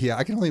know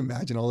I can only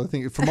imagine all the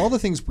things from all the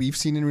things we've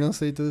seen in real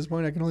estate to this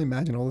point. I can only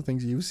imagine all the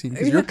things you've seen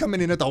because you're coming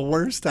in at the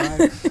worst time.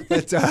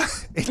 But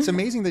it's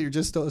amazing that you're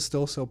just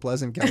still so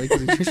pleasant, Kelly,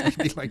 because you should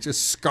be like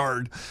just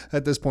scarred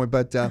at this point.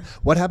 But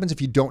what happens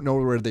if you don't know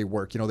where they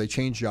work? They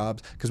change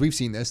jobs because we've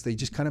seen this. They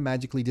just kind of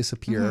magically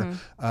disappear.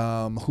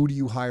 Mm-hmm. Who do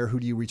you hire? Who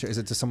do you reach? Is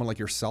it to someone like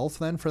yourself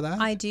then for that?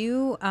 I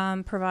do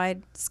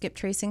provide skip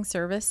tracing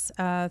service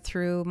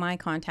through my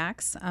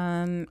contacts.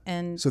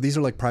 And So these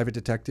are like private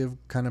detective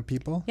kind of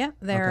people? yeah,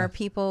 there are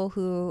people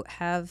who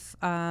have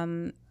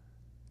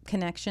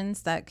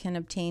connections that can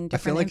obtain I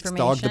feel different like it's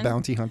information. Dog the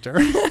Bounty Hunter.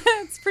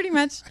 It's pretty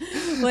much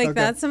like Okay.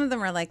 that. Some of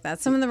them are like that.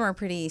 Some of them are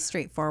pretty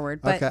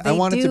straightforward. But Okay, they I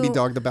want it to be do-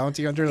 Dog the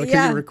Bounty Hunter. Like,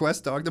 Yeah. can you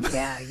request Dog the Bounty?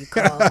 Yeah, you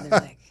call and they're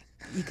like,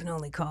 you can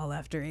only call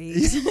after 8.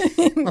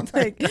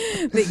 Like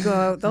they go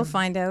out, they'll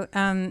find out.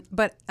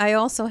 But I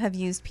also have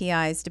used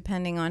PIs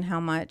depending on how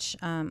much,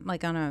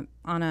 like on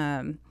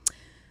a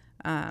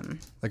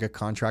Like a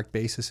contract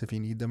basis if you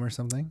need them or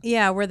something?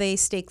 yeah, where they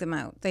stake them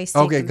out. They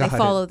stake Okay, them, they got it.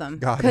 follow them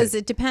Got because it.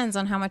 it depends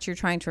on how much you're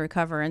trying to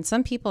recover. And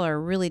some people are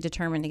really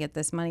determined to get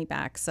this money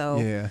back. So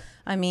Yeah.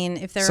 I mean,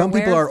 if they're Some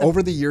aware people of are the-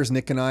 over the years,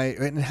 Nick and I,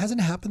 and it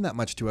hasn't happened that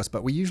much to us,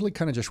 but we usually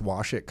kind of just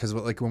wash it because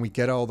like when we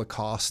get all the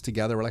costs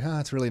together, we're like,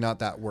 it's really not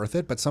that worth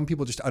it. But some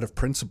people just out of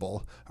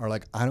principle are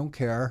like, I don't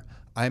care.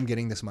 I'm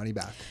getting this money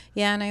back.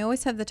 Yeah, and I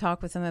always have the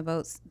talk with them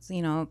about,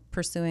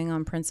 pursuing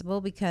on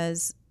principle,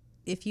 because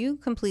if you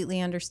completely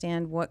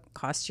understand what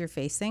costs you're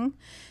facing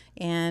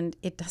and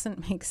it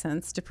doesn't make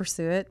sense to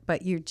pursue it,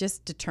 but you're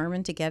just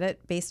determined to get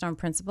it based on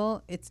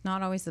principle, it's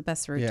not always the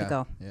best route to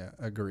go. Yeah,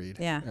 agreed.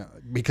 Yeah.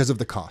 Because of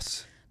the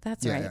costs.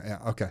 That's right. Yeah.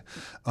 Okay.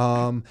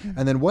 And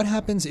then what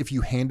happens if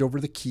you hand over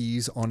the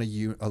keys on a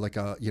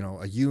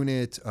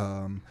unit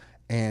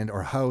and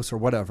or house or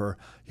whatever?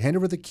 You hand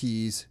over the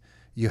keys.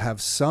 You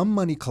have some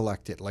money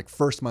collected, like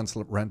first month's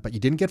rent, but you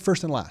didn't get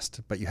first and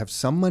last. But you have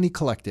some money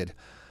collected,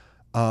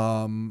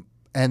 and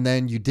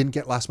then you didn't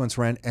get last month's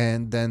rent,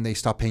 and then they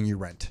stop paying you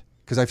rent.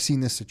 Because I've seen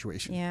this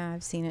situation. Yeah,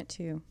 I've seen it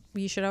too.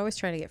 You should always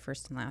try to get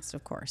first and last,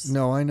 of course.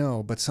 No, I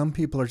know. But some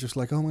people are just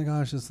like, oh my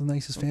gosh, it's the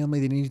nicest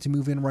family. They needed to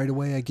move in right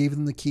away. I gave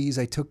them the keys.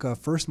 I took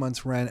first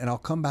month's rent, and I'll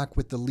come back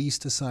with the lease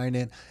to sign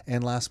it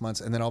and last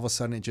month's. And then all of a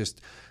sudden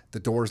the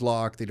door's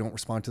locked. They don't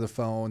respond to the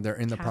phone. They're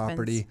in the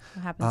property. It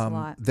happens a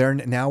lot.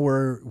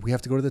 We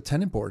have to go to the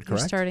tenant board,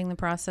 correct? You're starting the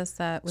process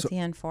with the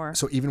N4.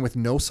 So even with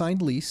no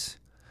signed lease.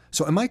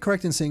 So am I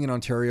correct in saying in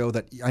Ontario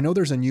that I know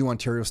there's a new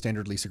Ontario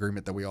standard lease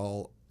agreement that we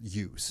all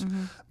use,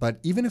 but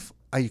even if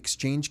I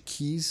exchange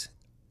keys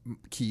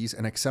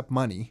and accept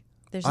money,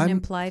 there's an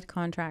implied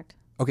contract.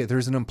 Okay,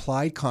 there's an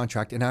implied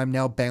contract, and I'm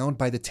now bound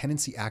by the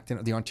Tenancy Act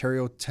and the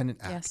Ontario Tenant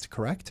Act, yes,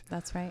 correct?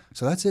 That's right.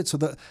 So that's it. So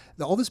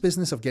all this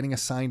business of getting a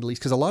signed lease,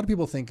 because a lot of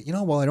people think, I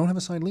don't have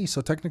a signed lease,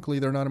 so technically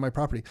they're not in my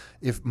property.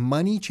 If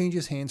money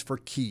changes hands for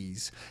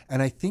keys,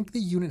 and I think the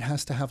unit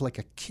has to have like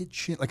a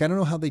kitchen, like I don't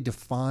know how they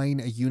define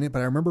a unit, but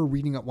I remember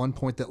reading at one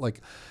point that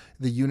like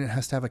the unit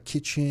has to have a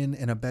kitchen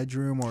and a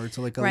bedroom, or it's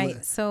like a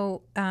right.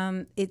 So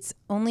it's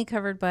only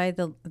covered by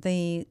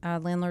the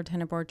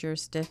landlord-tenant board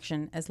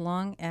jurisdiction as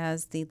long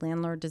as the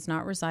landlord does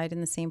not reside in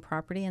the same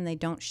property and they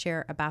don't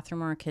share a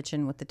bathroom or a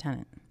kitchen with the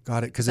tenant.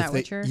 Got it. Because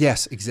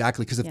yes,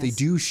 exactly. Because if they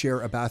do share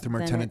a bathroom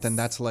or tenant, then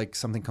that's like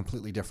something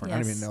completely different. Yes.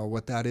 I don't even know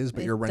what that is,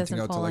 but you're renting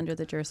out to doesn't fall under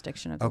the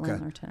jurisdiction of the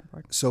landlord-tenant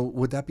board. So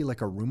would that be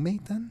like a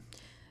roommate then?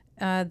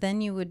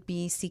 Then you would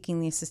be seeking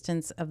the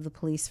assistance of the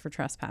police for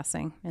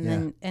trespassing. And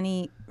then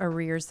any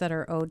arrears that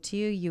are owed to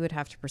you, you would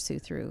have to pursue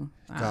through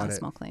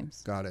small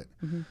claims. Got it.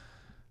 Mm-hmm.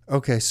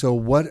 Okay, so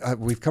what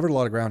we've covered a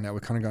lot of ground now.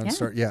 We've kind of gone to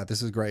start. Yeah,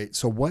 this is great.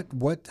 So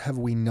what have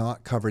we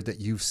not covered that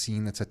you've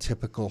seen that's a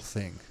typical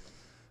thing?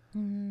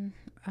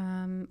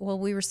 Well,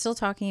 we were still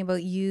talking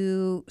about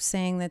you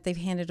saying that they've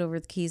handed over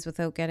the keys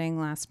without getting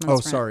last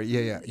month's rent. Sorry.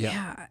 Yeah.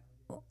 Yeah,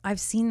 I've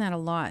seen that a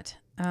lot.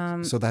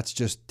 So that's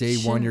just day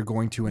one. You're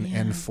going to an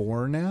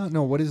N4 now?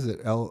 No, what is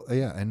it?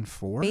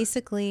 N4.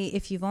 Basically,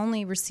 if you've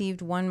only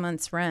received 1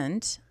 month's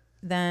rent,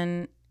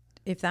 then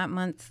if that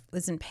month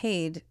isn't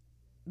paid,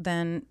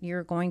 then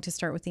you're going to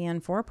start with the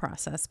N4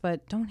 process.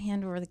 But don't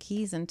hand over the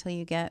keys until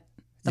you get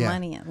the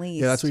money at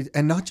least. Yeah, that's what.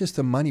 And not just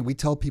the money. We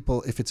tell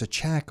people if it's a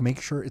check,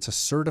 make sure it's a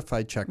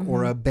certified check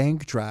or a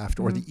bank draft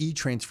or the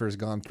e-transfer has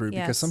gone through.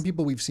 Because some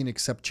people we've seen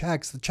accept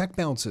checks, the check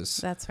bounces.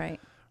 That's right.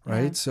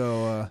 Right. Yeah.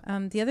 So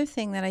the other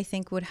thing that I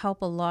think would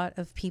help a lot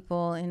of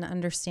people in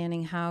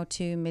understanding how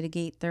to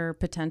mitigate their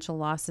potential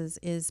losses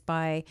is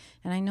by,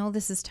 and I know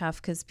this is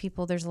tough because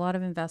there's a lot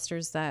of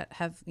investors that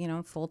have,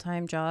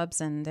 full-time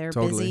jobs and they're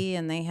busy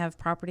and they have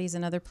properties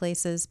in other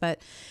places.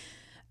 But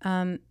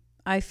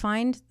I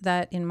find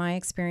that in my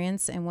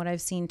experience and what I've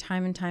seen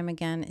time and time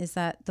again is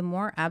that the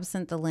more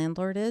absent the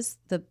landlord is,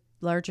 the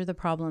larger the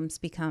problems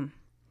become.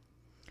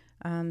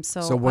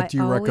 So what do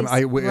you recommend?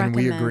 And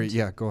we agree.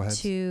 Yeah, go ahead.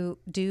 To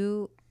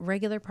do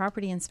regular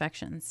property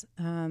inspections,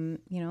 3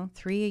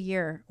 a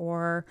year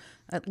or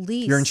at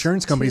least. Your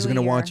insurance company is going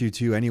to want you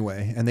to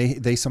anyway. And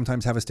they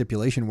sometimes have a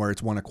stipulation where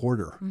it's 1 a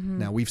quarter. Mm-hmm.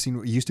 Now we've seen,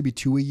 it used to be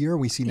 2 a year.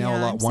 We see now a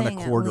lot 1 a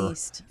quarter. At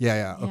least.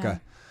 Yeah. Okay.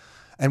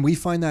 And we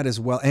find that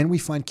as well. And we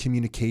find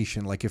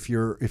communication. Like if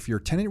your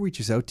tenant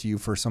reaches out to you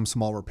for some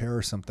small repair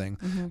or something,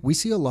 we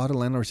see a lot of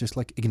landlords just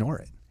like ignore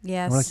it.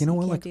 Yes. We're like, you know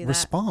what? Like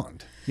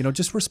respond.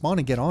 Just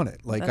respond and get on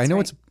it. Like That's I know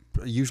right. it's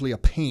usually a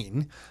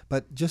pain,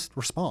 but just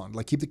respond.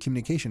 Like keep the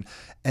communication.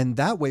 And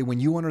that way,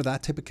 when you honor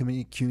that type of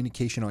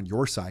communication on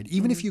your side,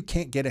 even if you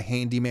can't get a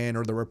handyman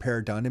or the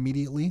repair done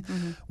immediately,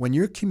 when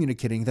you're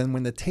communicating, then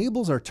when the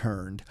tables are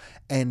turned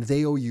and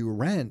they owe you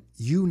rent,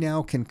 you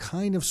now can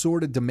kind of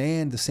sort of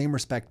demand the same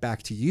respect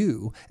back to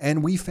you.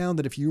 And we found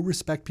that if you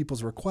respect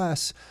people's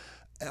requests,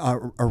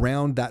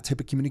 around that type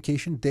of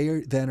communication,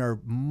 they then are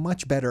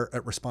much better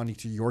at responding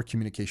to your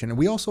communication. And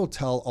we also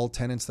tell all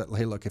tenants that,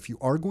 hey, look, if you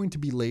are going to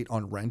be late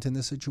on rent in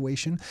this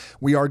situation,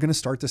 we are going to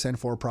start this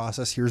N4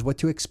 process. Here's what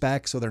to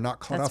expect so they're not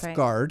caught off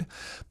guard.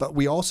 But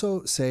we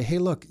also say, hey,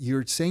 look,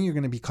 you're saying you're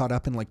going to be caught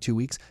up in like 2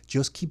 weeks.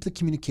 Just keep the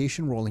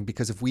communication rolling,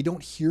 because if we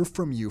don't hear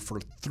from you for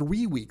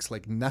 3 weeks,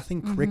 like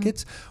nothing,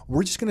 crickets,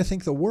 we're just going to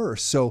think the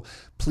worst. So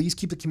please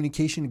keep the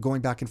communication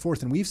going back and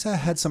forth. And we've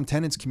had some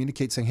tenants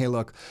communicate saying, hey,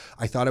 look,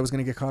 I thought I was going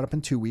to get caught up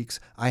in 2 weeks.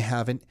 I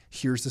haven't.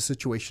 Here's the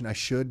situation. I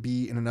should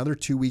be in another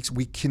 2 weeks.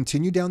 We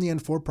continue down the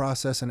N4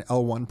 process and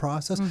L1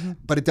 process,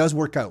 but it does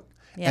work out.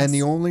 Yes. And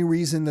the only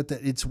reason that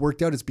it's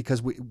worked out is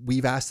because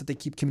we've asked that they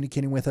keep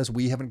communicating with us.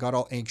 We haven't got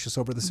all anxious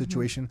over the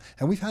situation.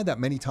 And we've had that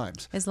many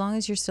times. As long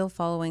as you're still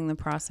following the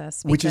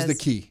process. Which is the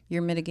key.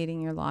 You're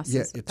mitigating your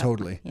losses. Yeah,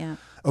 totally. Yeah.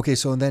 Okay,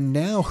 so then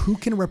now who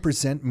can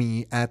represent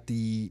me at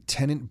the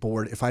tenant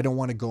board if I don't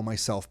want to go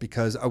myself?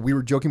 Because we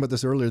were joking about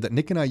this earlier that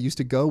Nick and I used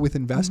to go with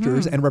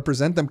investors and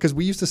represent them because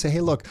we used to say,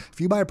 hey, look,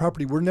 if you buy a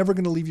property, we're never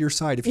going to leave your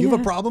side. If you have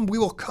a problem, we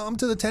will come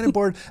to the tenant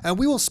board and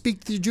we will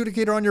speak to the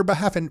adjudicator on your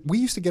behalf. And we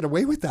used to get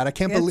away with that. I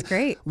can't believe.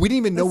 Great. We didn't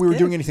even know we were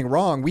doing anything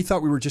wrong. We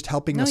thought we were just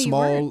helping a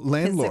small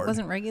landlord. It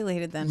wasn't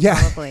regulated then, yeah.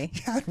 probably.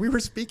 Yeah, we were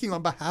speaking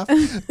on behalf,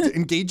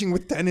 engaging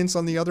with tenants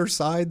on the other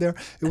side there.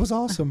 It was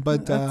awesome.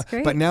 But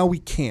now we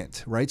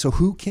can't, right? So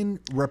who can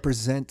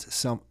represent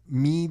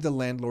me, the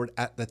landlord,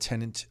 at the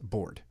tenant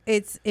board?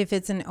 If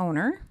it's an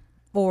owner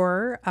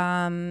or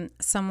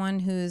someone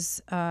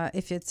who's,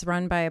 if it's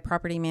run by a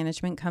property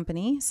management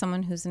company,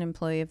 someone who's an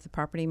employee of the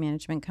property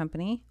management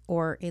company,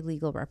 or a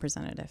legal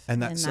representative.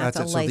 And that's a it.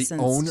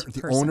 So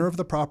the owner of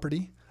the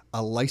property,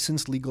 a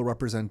licensed legal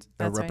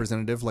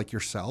representative like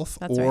yourself,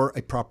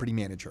 a property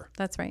manager.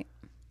 That's right.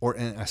 Or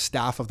a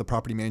staff of the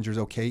property manager is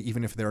okay,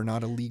 even if they're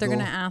not a legal. They're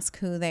going to ask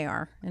who they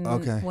are and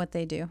what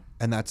they do.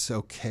 And that's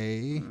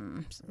okay?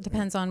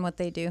 Depends on what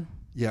they do.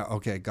 Yeah,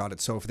 okay, got it.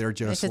 So if they're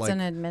just if it's an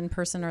admin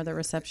person or the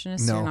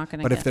receptionist, you're not going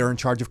to But if they're in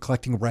charge of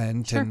collecting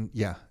rent and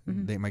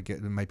they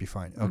it might be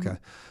fine. Okay.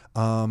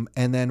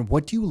 And then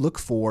what do you look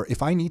for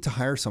if I need to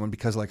hire someone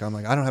because I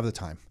don't have the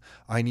time.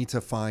 I need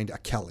to find a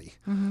Kelly.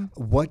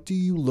 What do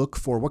you look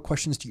for? What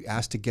questions do you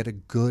ask to get a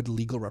good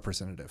legal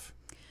representative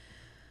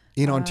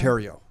in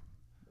Ontario?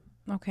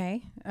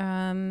 Okay.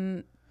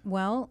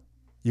 Well,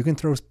 you can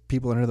throw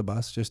people under the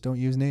bus. Just don't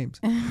use names.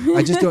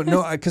 I just don't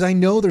know because I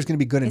know there's going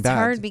to be good and bad. It's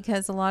hard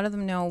because a lot of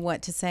them know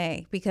what to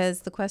say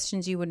because the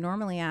questions you would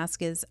normally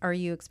ask is, are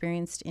you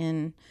experienced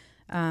in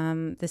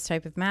this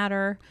type of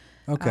matter?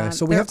 Okay.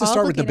 So we have to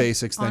start with the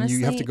basics then. Honestly,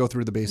 you have to go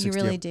through the basics.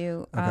 You really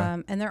do.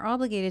 Okay. And they're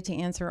obligated to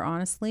answer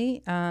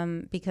honestly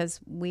because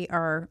we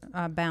are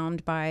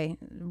bound by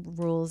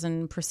rules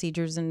and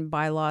procedures and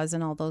bylaws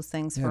and all those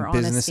things for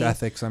honesty. Business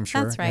ethics, I'm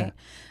sure. That's right.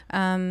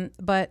 Yeah.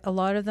 But a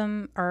lot of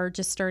them are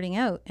just starting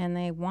out and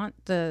they want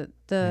the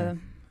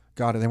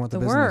Got it. They want the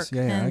business. Work.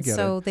 Yeah, and I get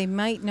so it. they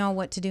might know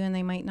what to do and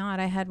they might not.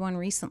 I had one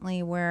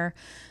recently where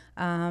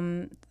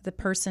the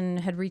person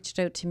had reached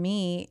out to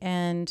me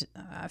and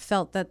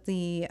felt that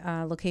the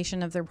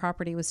location of their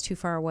property was too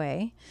far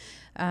away.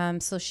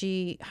 So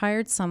she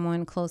hired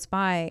someone close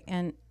by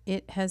and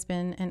it has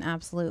been an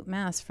absolute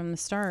mess from the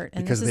start.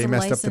 And because this is they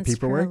messed up the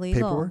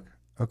paperwork?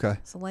 Okay.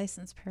 It's a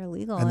licensed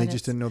paralegal. And they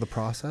just didn't know the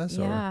process?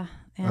 Yeah.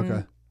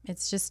 And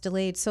it's just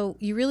delayed. So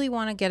you really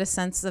want to get a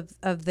sense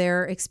of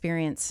their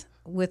experience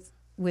with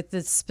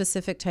this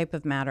specific type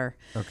of matter.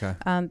 Okay.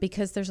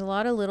 Because there's a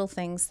lot of little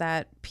things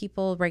that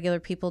regular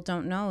people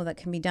don't know that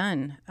can be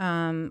done,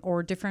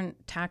 or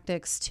different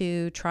tactics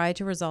to try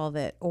to resolve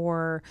it,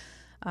 or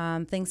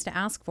things to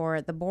ask for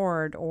at the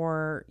board,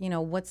 or,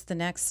 what's the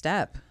next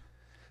step?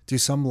 Do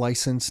some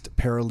licensed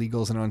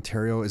paralegals in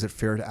Ontario, is it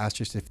fair to ask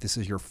just if this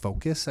is your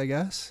focus, I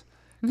guess?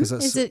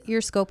 Is it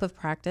your scope of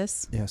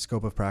practice? Yeah,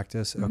 scope of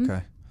practice.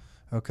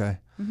 Okay.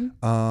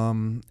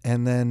 Mm-hmm.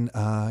 And then,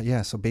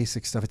 so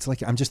basic stuff. It's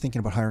like, I'm just thinking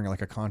about hiring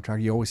like a contractor.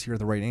 You always hear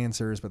the right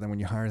answers, but then when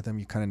you hire them,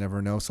 you kind of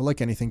never know. So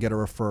like anything, get a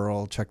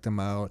referral, check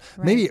them out.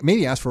 Right.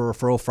 Maybe ask for a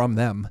referral from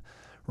them,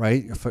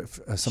 right? If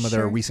some of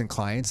their recent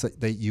clients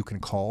that you can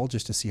call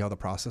just to see how the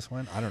process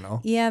went. I don't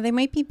know. Yeah, they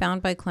might be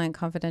bound by client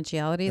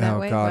confidentiality that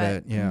way. Got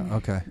it. Yeah.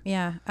 Okay.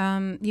 Yeah.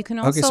 You can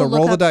also so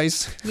roll the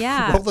dice.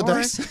 Yeah. Roll the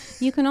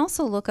dice. You can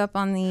also look up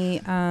on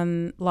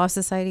the Law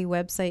Society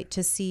website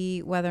to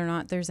see whether or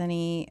not there's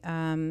any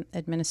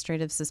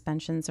administrative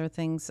suspensions or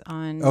things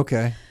on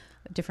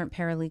different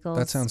paralegals.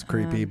 That sounds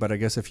creepy, but I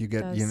guess if you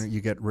get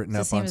you get written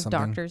up on something. It's the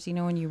same as doctors.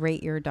 When you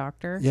rate your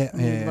doctor,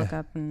 you look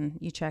up and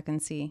you check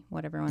and see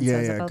what everyone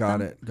says about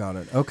them. Got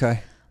it.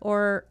 Okay.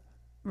 Or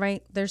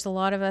there's a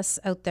lot of us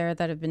out there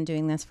that have been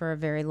doing this for a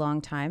very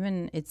long time,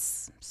 and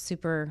it's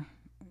super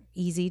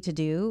easy to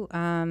do.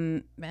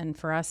 And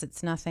for us,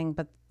 it's nothing,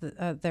 but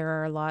there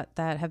are a lot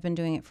that have been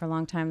doing it for a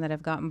long time that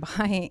have gotten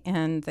by,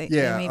 and they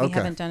maybe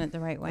haven't done it the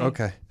right way.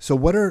 Okay. So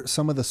what are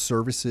some of the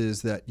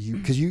services that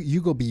because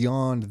you go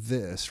beyond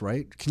this,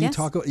 right? Can you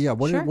talk? Yeah.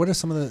 What are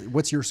some of the,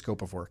 what's your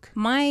scope of work?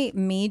 My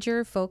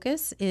major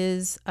focus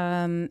is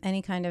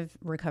any kind of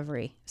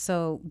recovery.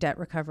 So debt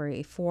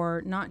recovery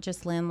for not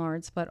just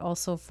landlords, but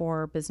also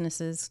for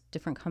businesses,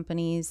 different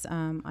companies.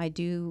 I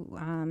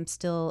do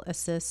still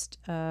assist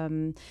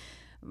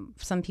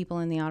some people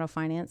in the auto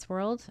finance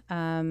world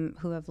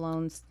who have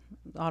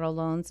auto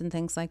loans and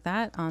things like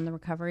that on the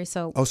recovery.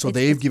 So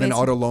they've given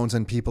auto loans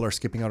and people are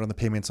skipping out on the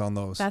payments on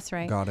those. That's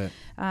right. Got it.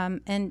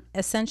 And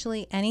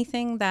essentially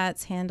anything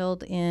that's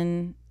handled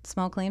in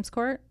small claims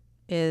court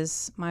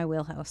is my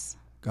wheelhouse.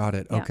 Got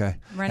it. Yeah. Okay.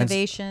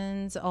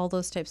 Renovations, all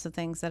those types of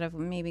things that have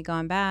maybe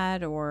gone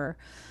bad or.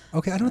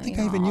 Okay, I don't think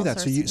I even knew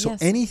that. So yes.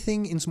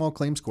 anything in small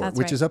claims court, That's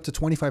which right. is up to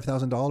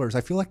 $25,000.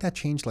 I feel like that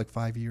changed like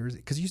 5 years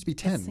because it used to be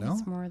 10. No,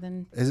 It's more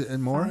than. Is it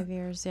more? 5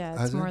 years?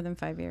 Yeah, it's more than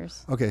 5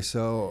 years. Okay,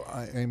 so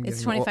I am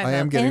It's getting old. 25. I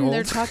am getting and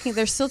old.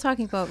 they're still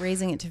talking about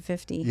raising it to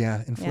 50.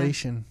 Yeah,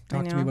 inflation. I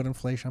Talk to me know. about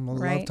inflation. I'm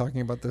love Right.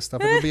 talking about this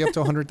stuff. It'll be up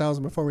to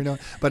 100,000 before we know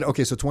it. But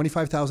okay, so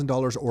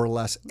 $25,000 or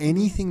less.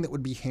 Anything that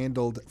would be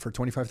handled for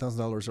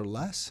 $25,000 or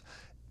less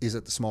is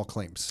at the small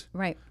claims.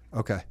 Right.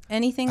 Okay.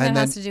 Anything And that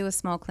then has to do with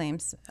small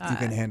claims. you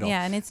can handle.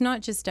 Yeah, and it's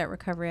not just debt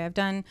recovery. I've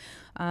done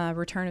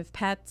return of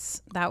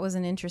pets. That was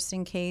an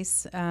interesting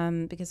case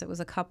because it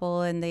was a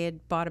couple and they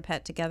had bought a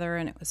pet together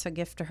and it was a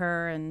gift to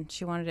her and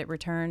she wanted it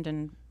returned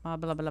and blah,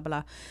 blah, blah,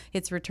 blah.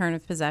 It's return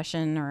of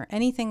possession or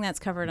anything that's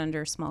covered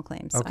under small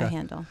claims I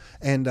handle.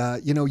 And,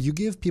 you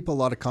give people a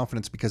lot of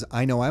confidence because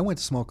I know I went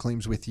to small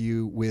claims with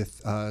you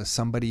with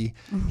somebody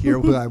here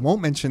who I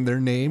won't mention their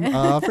name.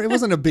 It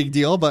wasn't a big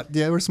deal, but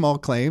they were small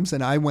claims.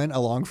 And I went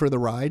along for the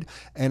ride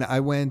and I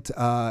went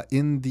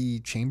in the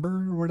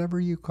chamber or whatever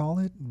you call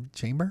it.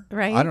 Chamber?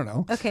 Right. I don't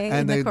know. Okay,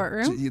 and in the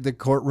courtroom? The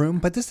courtroom.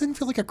 But this didn't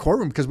feel like a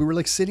courtroom because we were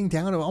like sitting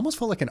down. It almost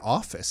felt like an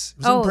office. It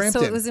was in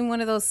Brampton. So it was in one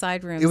of those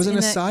side rooms. It was in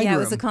a side room. Yeah, it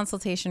was a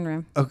consultation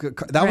room. Okay,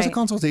 that was a Right.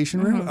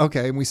 consultation room.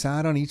 Okay, and we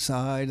sat on each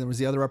side. There was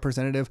the other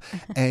representative,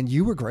 and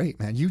you were great,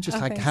 man. You just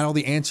thanks. had all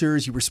the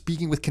answers. You were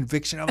speaking with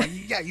conviction. I'm like,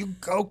 yeah, you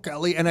go,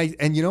 Kelly.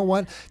 And you know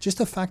what? Just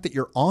the fact that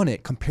you're on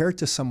it compared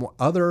to some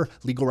other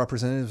legal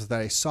representatives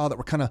that I saw that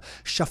were kind of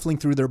shuffling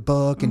through their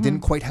book and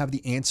didn't quite have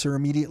the answer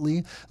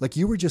immediately. Like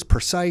you were just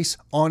precise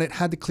on it,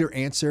 had the clear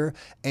answer,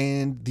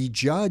 and the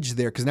judge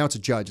there, because now it's a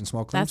judge in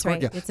small claims That's court.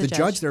 right. Yeah, It's a the judge.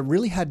 judge there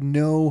really had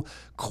no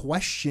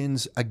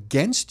questions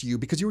against you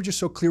because you were just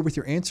so clear with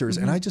your answers.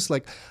 And I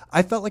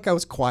felt like I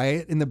was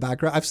quiet in the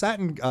background. I've sat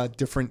in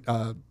different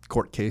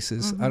court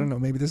cases. I don't know,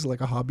 maybe this is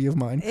like a hobby of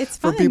mine. It's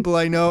for fun. people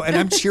I know, and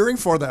I'm cheering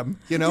for them.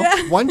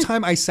 Yeah. One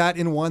time I sat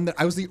in one that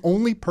I was the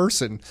only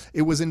person.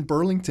 It was in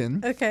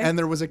Burlington, Okay. and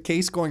there was a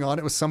case going on.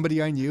 It was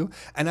somebody I knew,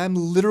 and I'm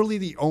literally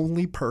the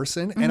only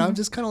person, and I'm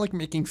just kind of like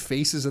making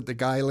faces at the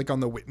guy like on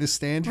the witness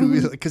stand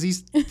who, because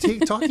he's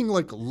talking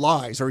like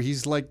lies, or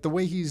he's like the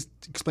way he's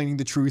explaining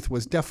the truth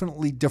was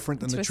definitely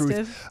different than the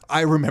Twisted. truth.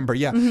 I remember,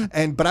 yeah,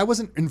 but I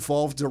wasn't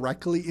involved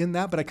directly in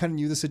that, but I kind of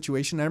knew the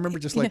situation. I remember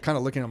just like kind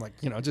of looking, I'm like,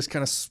 just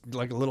kind of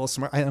like a little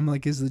smart. I'm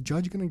like, is the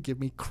judge going to give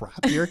me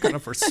crap here kind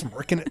of for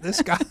smirking at this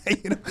guy?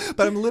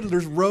 But I'm literally,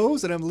 there's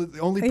Rose and I'm the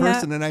only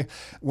person. And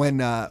when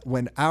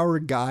our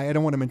guy, I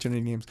don't want to mention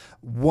any names,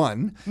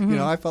 won,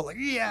 I felt like,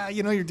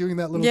 you're doing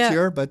that little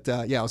cheer. But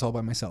I was all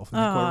by myself in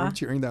the courtroom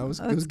cheering.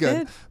 It was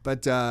good.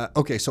 But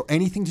okay, so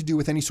anything to do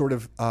with any sort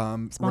of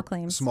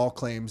small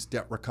claims,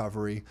 debt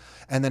recovery.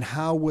 And then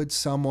how would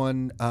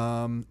someone,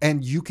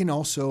 and you can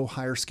also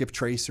hire skip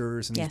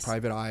tracers and these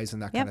private eyes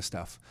and that kind of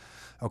stuff.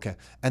 Okay.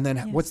 And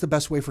then what's the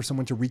best way for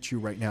someone to reach you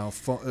right now?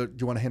 Do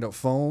you want to hand out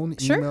phone,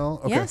 email?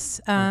 Sure. Okay. Yes.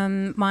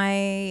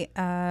 My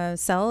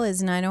cell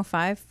is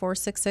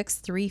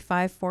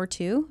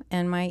 905-466-3542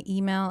 and my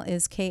email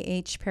is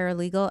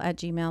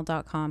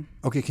khparalegal@gmail.com.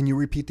 Okay. Can you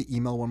repeat the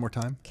email one more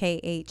time?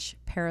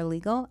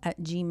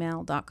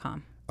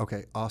 khparalegal@gmail.com.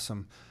 Okay.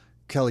 Awesome.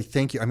 Kelly,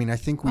 thank you. I mean, I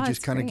think we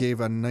just kind of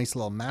gave a nice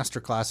little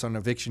masterclass on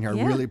eviction here.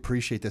 I really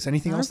appreciate this.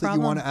 Anything else that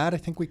you want to add? I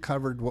think we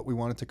covered what we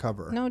wanted to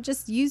cover. No,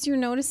 just use your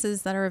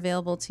notices that are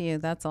available to you.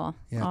 That's all.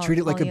 Yeah, treat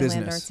it like a business.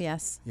 Landlords,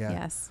 yes. Yeah.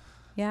 Yes.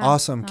 Yeah.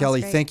 Awesome.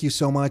 Kelly, thank you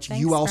so much.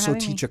 Thanks you also for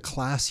having teach me. a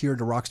class here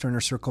to Rockstar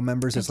Inner Circle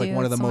members. It's I like do.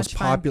 one of the It's so most much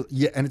fun. popular.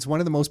 Yeah, and it's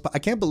one of the most, I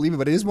can't believe it,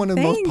 but it is one of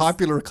the most Thanks.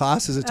 popular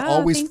classes. It's Oh,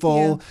 always thank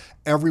full. you.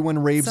 Everyone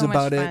raves So much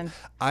about it. fun.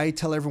 I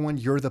tell everyone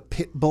you're the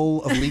pit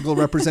bull of legal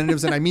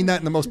representatives, and I mean that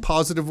in the most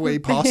positive way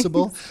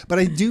possible. But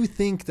I do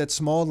think that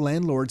small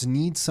landlords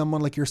need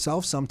someone like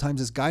yourself sometimes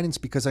as guidance,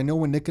 because I know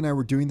when Nick and I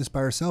were doing this by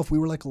ourselves, we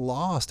were like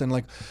lost, and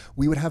like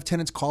we would have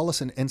tenants call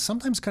us and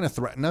sometimes kind of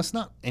threaten us,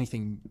 not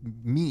anything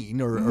mean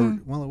or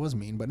well, it was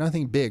mean, but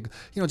nothing big,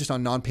 just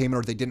on non-payment,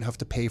 or they didn't have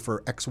to pay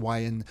for X, Y,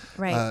 and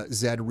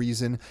Z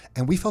reason.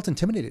 And we felt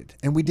intimidated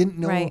and we didn't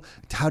know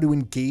how to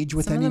engage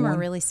with anyone. Some of them are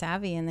really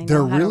savvy and They're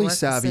know how really to work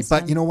savvy, the system.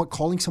 but you know what?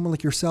 Calling someone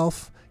like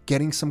yourself,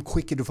 getting some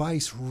quick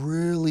advice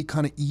really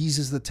kind of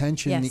eases the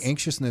tension and the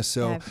anxiousness.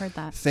 So I've heard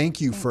that.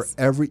 Thank you for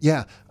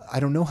I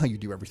don't know how you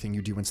do everything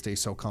you do and stay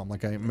so calm,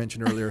 like I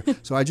mentioned earlier.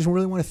 So I just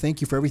really want to thank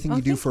you for everything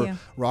you do for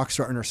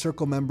Rockstar Inner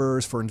Circle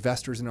members, for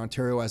investors in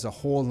Ontario as a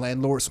whole,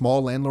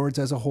 small landlords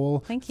as a whole.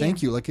 Thank you.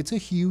 Thank you. Like, it's a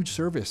huge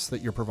service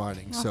that you're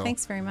providing. Well, so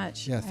thanks very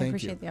much. Yeah, I thank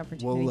appreciate you. the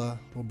opportunity.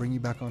 We'll bring you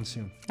back on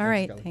soon. All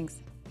right. Kelly. Thanks.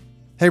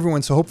 Hey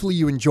everyone, so hopefully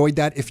you enjoyed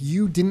that. If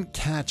you didn't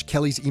catch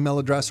Kelly's email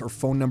address or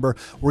phone number,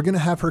 we're going to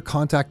have her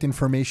contact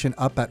information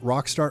up at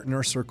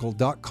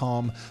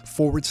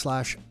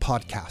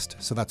rockstarinnercircle.com/podcast.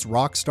 So that's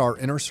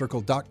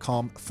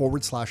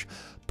rockstarinnercircle.com/podcast.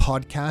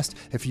 podcast.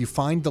 If you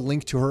find the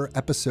link to her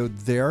episode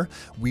there,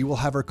 we will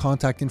have her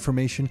contact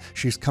information.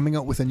 She's coming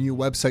out with a new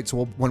website.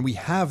 So when we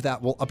have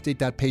that, we'll update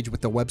that page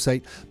with the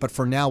website. But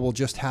for now, we'll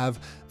just have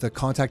the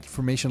contact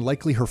information.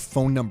 Likely her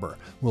phone number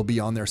will be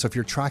on there. So if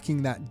you're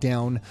tracking that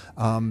down,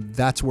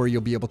 that's where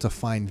you'll be able to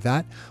find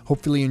that.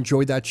 Hopefully you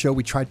enjoyed that show.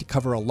 We tried to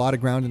cover a lot of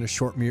ground in a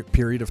short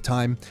period of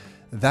time.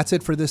 That's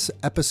it for this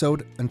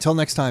episode. Until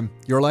next time,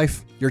 your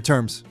life, your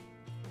terms.